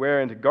to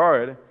beware and to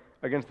guard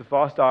against the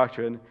false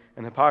doctrine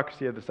and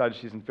hypocrisy of the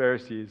Sadducees and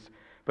Pharisees.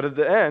 But at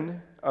the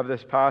end of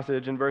this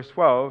passage, in verse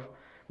 12,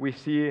 we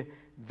see,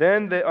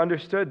 "Then they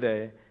understood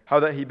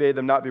how that He bade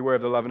them not beware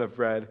of the leaven of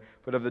bread,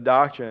 but of the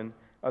doctrine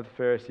of the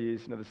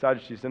Pharisees and of the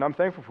Sadducees." And I'm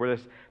thankful for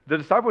this. The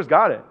disciples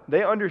got it.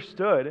 They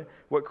understood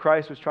what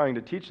Christ was trying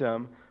to teach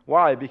them.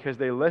 Why? Because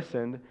they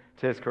listened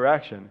to His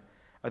correction.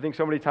 I think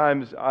so many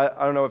times, I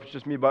don't know if it's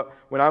just me, but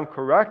when I'm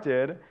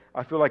corrected,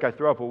 I feel like I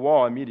throw up a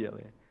wall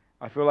immediately.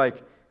 I feel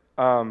like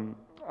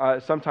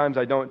sometimes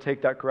I don't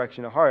take that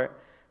correction to heart,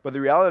 but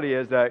the reality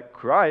is that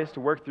Christ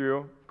worked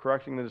through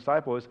correcting the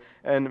disciples,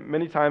 and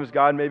many times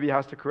God maybe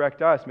has to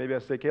correct us. Maybe He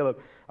has to say, "Caleb,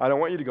 I don't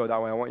want you to go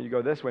that way. I want you to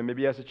go this way."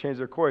 Maybe He has to change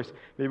their course.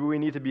 Maybe we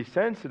need to be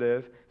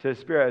sensitive to His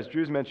Spirit, as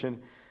Drew's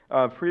mentioned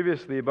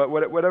previously, but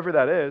whatever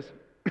that is,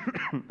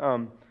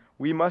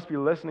 we must be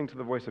listening to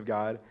the voice of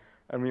God,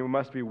 and we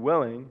must be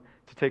willing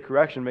to take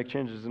correction, make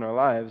changes in our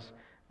lives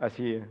as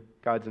He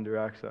guides and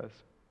directs us.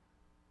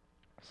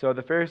 So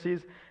the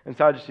Pharisees and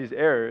Sadducees'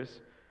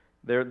 errors,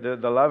 the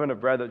leaven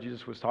of bread that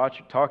Jesus was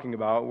talking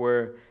about,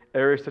 were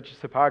errors such as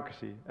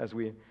hypocrisy, as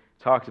we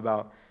talked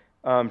about.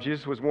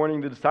 Jesus was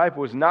warning the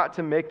disciples not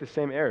to make the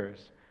same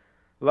errors.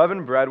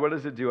 Leavened bread, what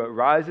does it do? It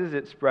rises,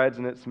 it spreads,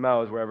 and it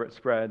smells wherever it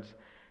spreads.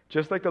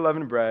 Just like the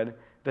leavened bread,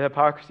 the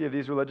hypocrisy of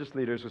these religious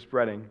leaders was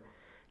spreading.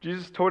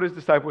 Jesus told His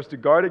disciples to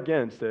guard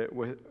against it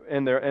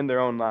in their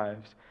own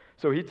lives.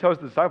 So He tells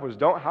the disciples,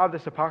 don't have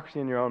this hypocrisy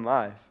in your own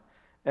life.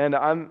 And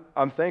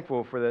I'm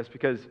thankful for this,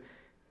 because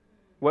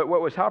what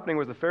was happening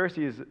was the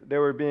Pharisees, they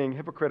were being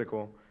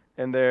hypocritical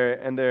in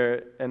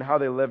how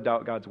they lived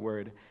out God's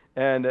Word.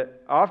 And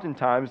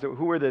oftentimes,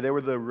 who were they? They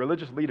were the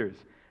religious leaders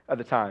at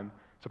the time.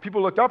 So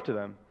people looked up to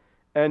them,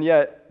 and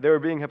yet they were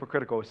being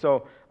hypocritical.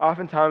 So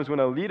oftentimes when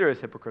a leader is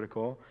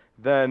hypocritical,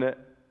 then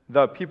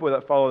the people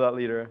that follow that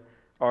leader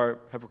are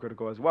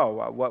hypocritical as well.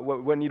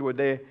 What need would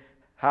they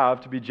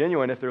have to be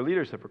genuine if their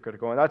leader is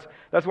hypocritical? And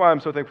that's why I'm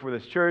so thankful for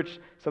this church.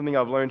 Something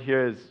I've learned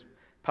here is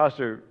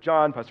Pastor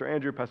John, Pastor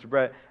Andrew, Pastor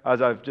Brett,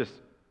 as I've just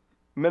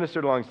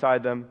ministered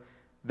alongside them,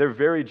 they're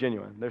very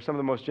genuine. They're some of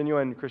the most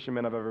genuine Christian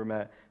men I've ever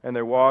met, and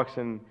their walks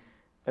and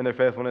their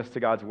faithfulness to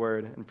God's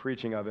Word and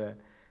preaching of it.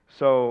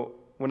 So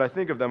when I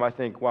think of them, I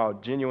think, wow,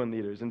 genuine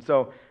leaders. And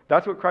so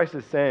that's what Christ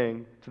is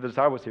saying to the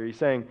disciples here. He's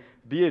saying,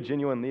 be a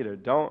genuine leader.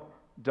 Don't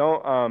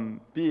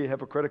be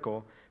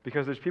hypocritical,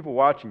 because there's people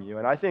watching you.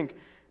 And I think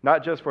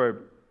not just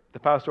for the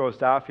pastoral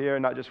staff here,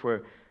 not just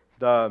for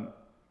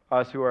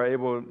us who are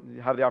able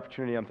to have the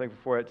opportunity, I'm thankful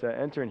for it, to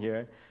enter in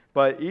here,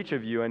 But each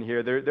of you in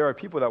here, there are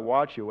people that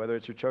watch you, whether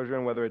it's your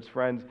children, whether it's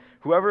friends,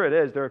 whoever it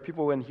is, there are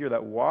people in here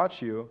that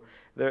watch you,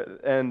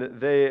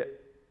 and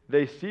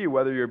they see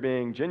whether you're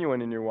being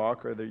genuine in your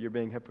walk or that you're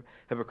being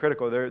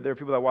hypocritical. There are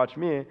people that watch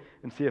me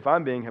and see if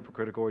I'm being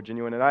hypocritical or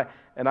genuine,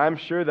 and I'm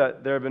sure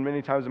that there have been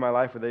many times in my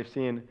life where they've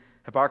seen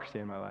hypocrisy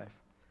in my life.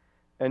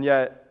 And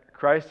yet,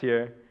 Christ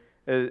here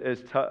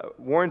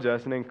warns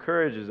us and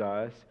encourages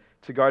us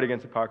to guard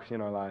against hypocrisy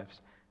in our lives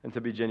and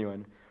to be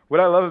genuine. What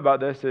I love about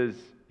this is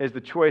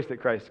the choice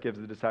that Christ gives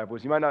the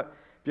disciples. You might not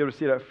be able to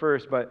see it at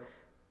first, but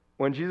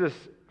when Jesus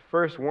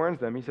first warns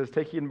them, he says,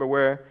 "Take heed and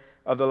beware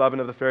of the leaven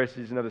of the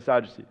Pharisees and of the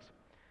Sadducees."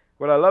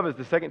 What I love is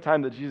the second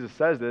time that Jesus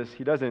says this,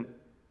 he doesn't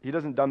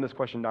dumb this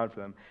question down for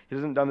them. He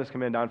doesn't dumb this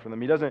command down for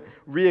them. He doesn't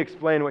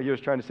re-explain what he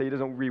was trying to say. He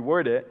doesn't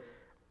reword it.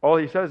 All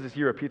he says is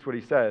he repeats what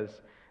he says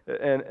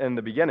in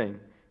the beginning.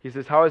 He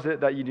says, "How is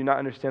it that you do not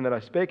understand that I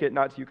spake it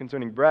not to you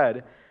concerning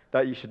bread,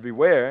 that you should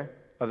beware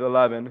of the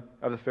leaven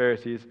of the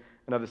Pharisees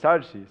and of the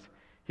Sadducees?"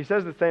 He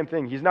says the same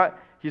thing. He's not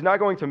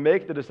going to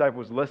make the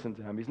disciples listen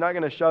to him. He's not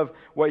going to shove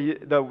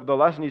the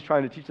lesson he's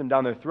trying to teach them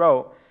down their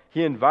throat.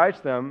 He invites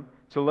them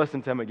to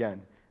listen to him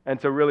again and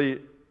to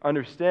really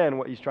understand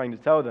what he's trying to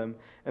tell them.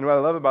 And what I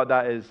love about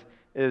that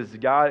is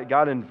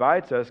God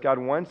invites us, God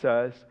wants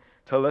us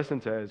to listen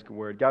to his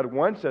word. God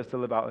wants us to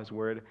live out his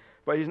word,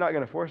 but he's not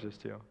going to force us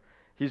to.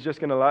 He's just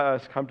going to let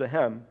us come to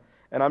him.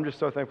 And I'm just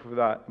so thankful for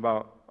that,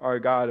 about our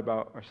God,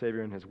 about our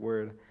Savior and his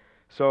word.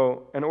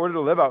 So in order to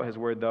live out his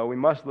word, though, we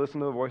must listen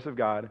to the voice of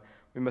God.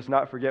 We must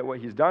not forget what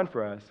he's done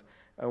for us.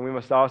 And we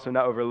must also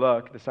not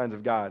overlook the signs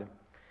of God.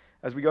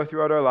 As we go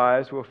throughout our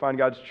lives, we'll find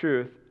God's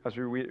truth as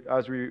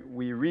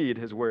we read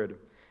his word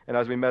and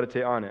as we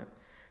meditate on it.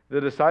 The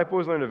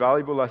disciples learned a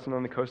valuable lesson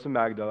on the coast of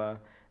Magdala,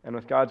 and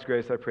with God's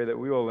grace, I pray that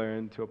we will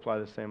learn to apply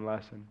the same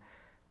lesson.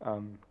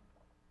 I'm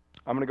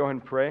going to go ahead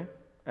and pray,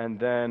 and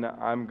then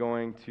I'm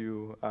going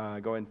to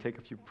go ahead and take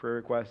a few prayer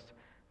requests.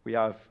 We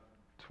have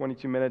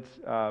 22 minutes,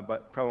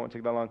 but probably won't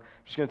take that long.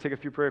 I'm just going to take a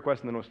few prayer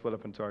requests, and then we'll split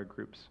up into our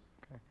groups.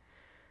 Okay.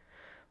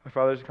 Our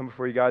Father, as we come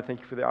before you, God,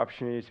 thank you for the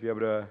opportunity to be able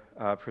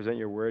to present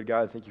your word.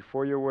 God, thank you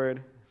for your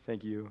word.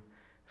 Thank you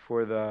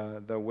for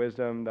the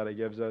wisdom that it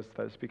gives us,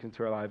 that it speaks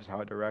into our lives and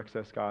how it directs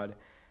us, God,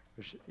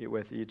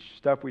 with each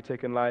step we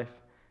take in life.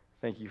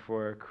 Thank you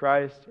for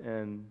Christ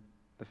and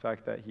the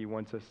fact that he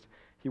wants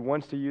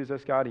to use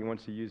us, God. He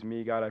wants to use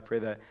me, God. I pray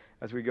that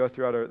as we go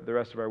throughout the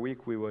rest of our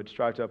week, we would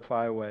strive to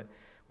apply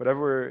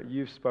whatever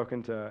you've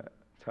spoken to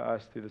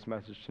us through this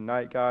message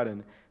tonight, God,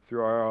 and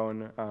through our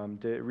own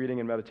reading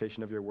and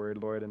meditation of your word,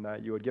 Lord, and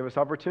that you would give us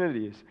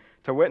opportunities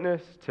to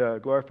witness, to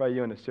glorify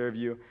you, and to serve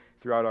you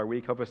throughout our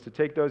week. Help us to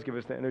take those, give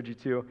us the energy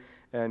to,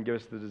 and give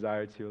us the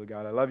desire to.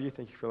 God, I love you.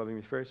 Thank you for loving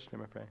me first. In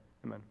your name I pray.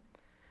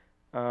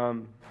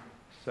 Amen.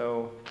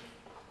 So,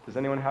 does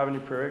anyone have any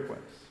prayer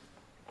requests?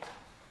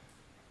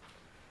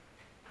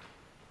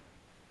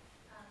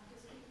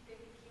 Just keep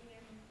Vicky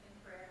King in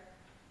prayer.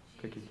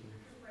 Vicky King.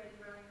 Raised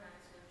really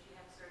nice when she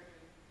had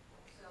surgery.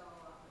 So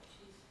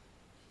she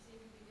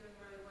seems to be doing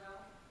really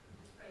well.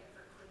 Just pray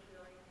for quick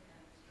healing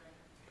and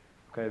strength.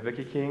 Okay,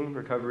 Vicky King,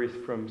 recovery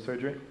from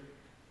surgery.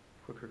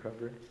 Quick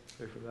recovery.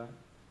 Pray for that.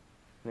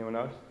 Anyone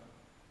else?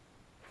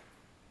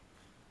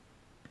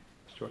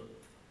 Sure.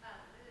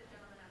 There's a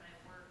gentleman at my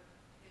work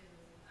who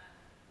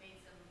made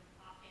some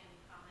offhand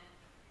comment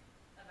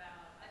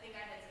about, I think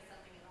I had said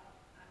something about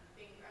I'm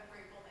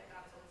grateful that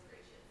God is always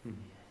gracious.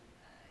 Mm-hmm.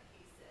 And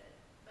he said,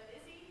 "But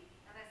is he?"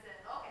 And I said,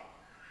 "Okay,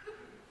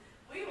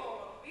 we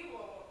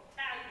will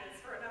tag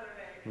this for another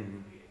day because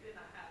Mm-hmm. we did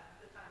not have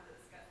the time to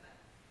discuss that."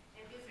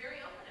 And he was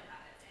very open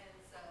about it. And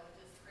so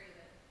just pray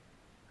that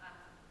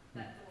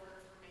that door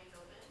remains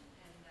open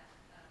and that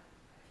I have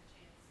a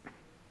chance to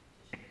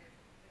share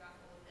the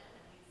gospel with him.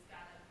 And he's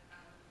got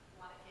a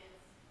lot of kids,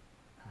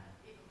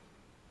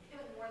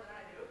 even more than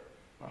I do.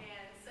 Wow.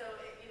 And so,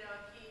 if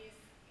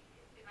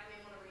I'm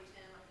able to reach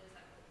him, I'm just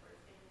have to for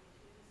his family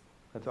too.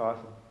 That's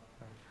awesome.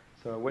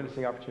 So, a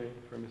witnessing opportunity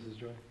for Mrs.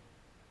 Joy.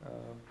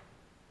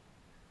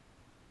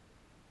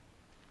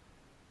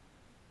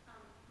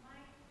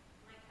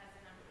 My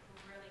cousin, I'm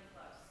really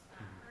close.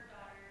 Her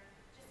daughter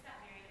just got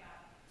married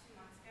about 2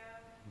 months ago,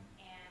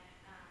 and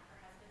her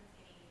husband's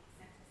getting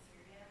sent to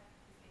Syria.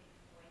 He's getting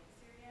deployed to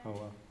Syria. Oh,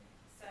 wow.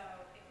 So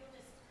if you'll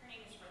her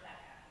name is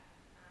Rebecca.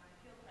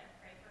 If you'll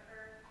pray for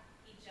her,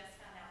 he just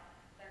found out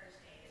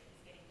Thursday that he's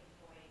getting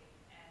deployed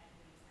and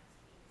he leaves next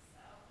week.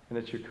 So. And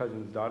it's your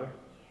cousin's daughter?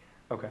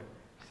 Yeah. Okay.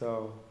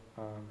 So,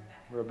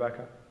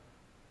 Rebecca,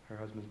 her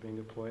husband's being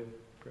deployed.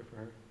 Pray for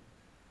her.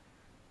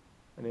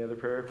 Any other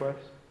prayer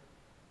requests?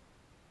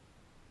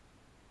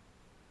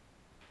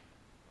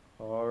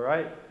 All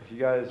right. If you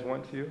guys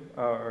want to,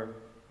 or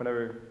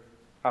whenever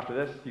after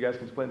this, you guys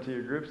can split into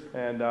your groups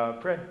and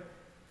pray.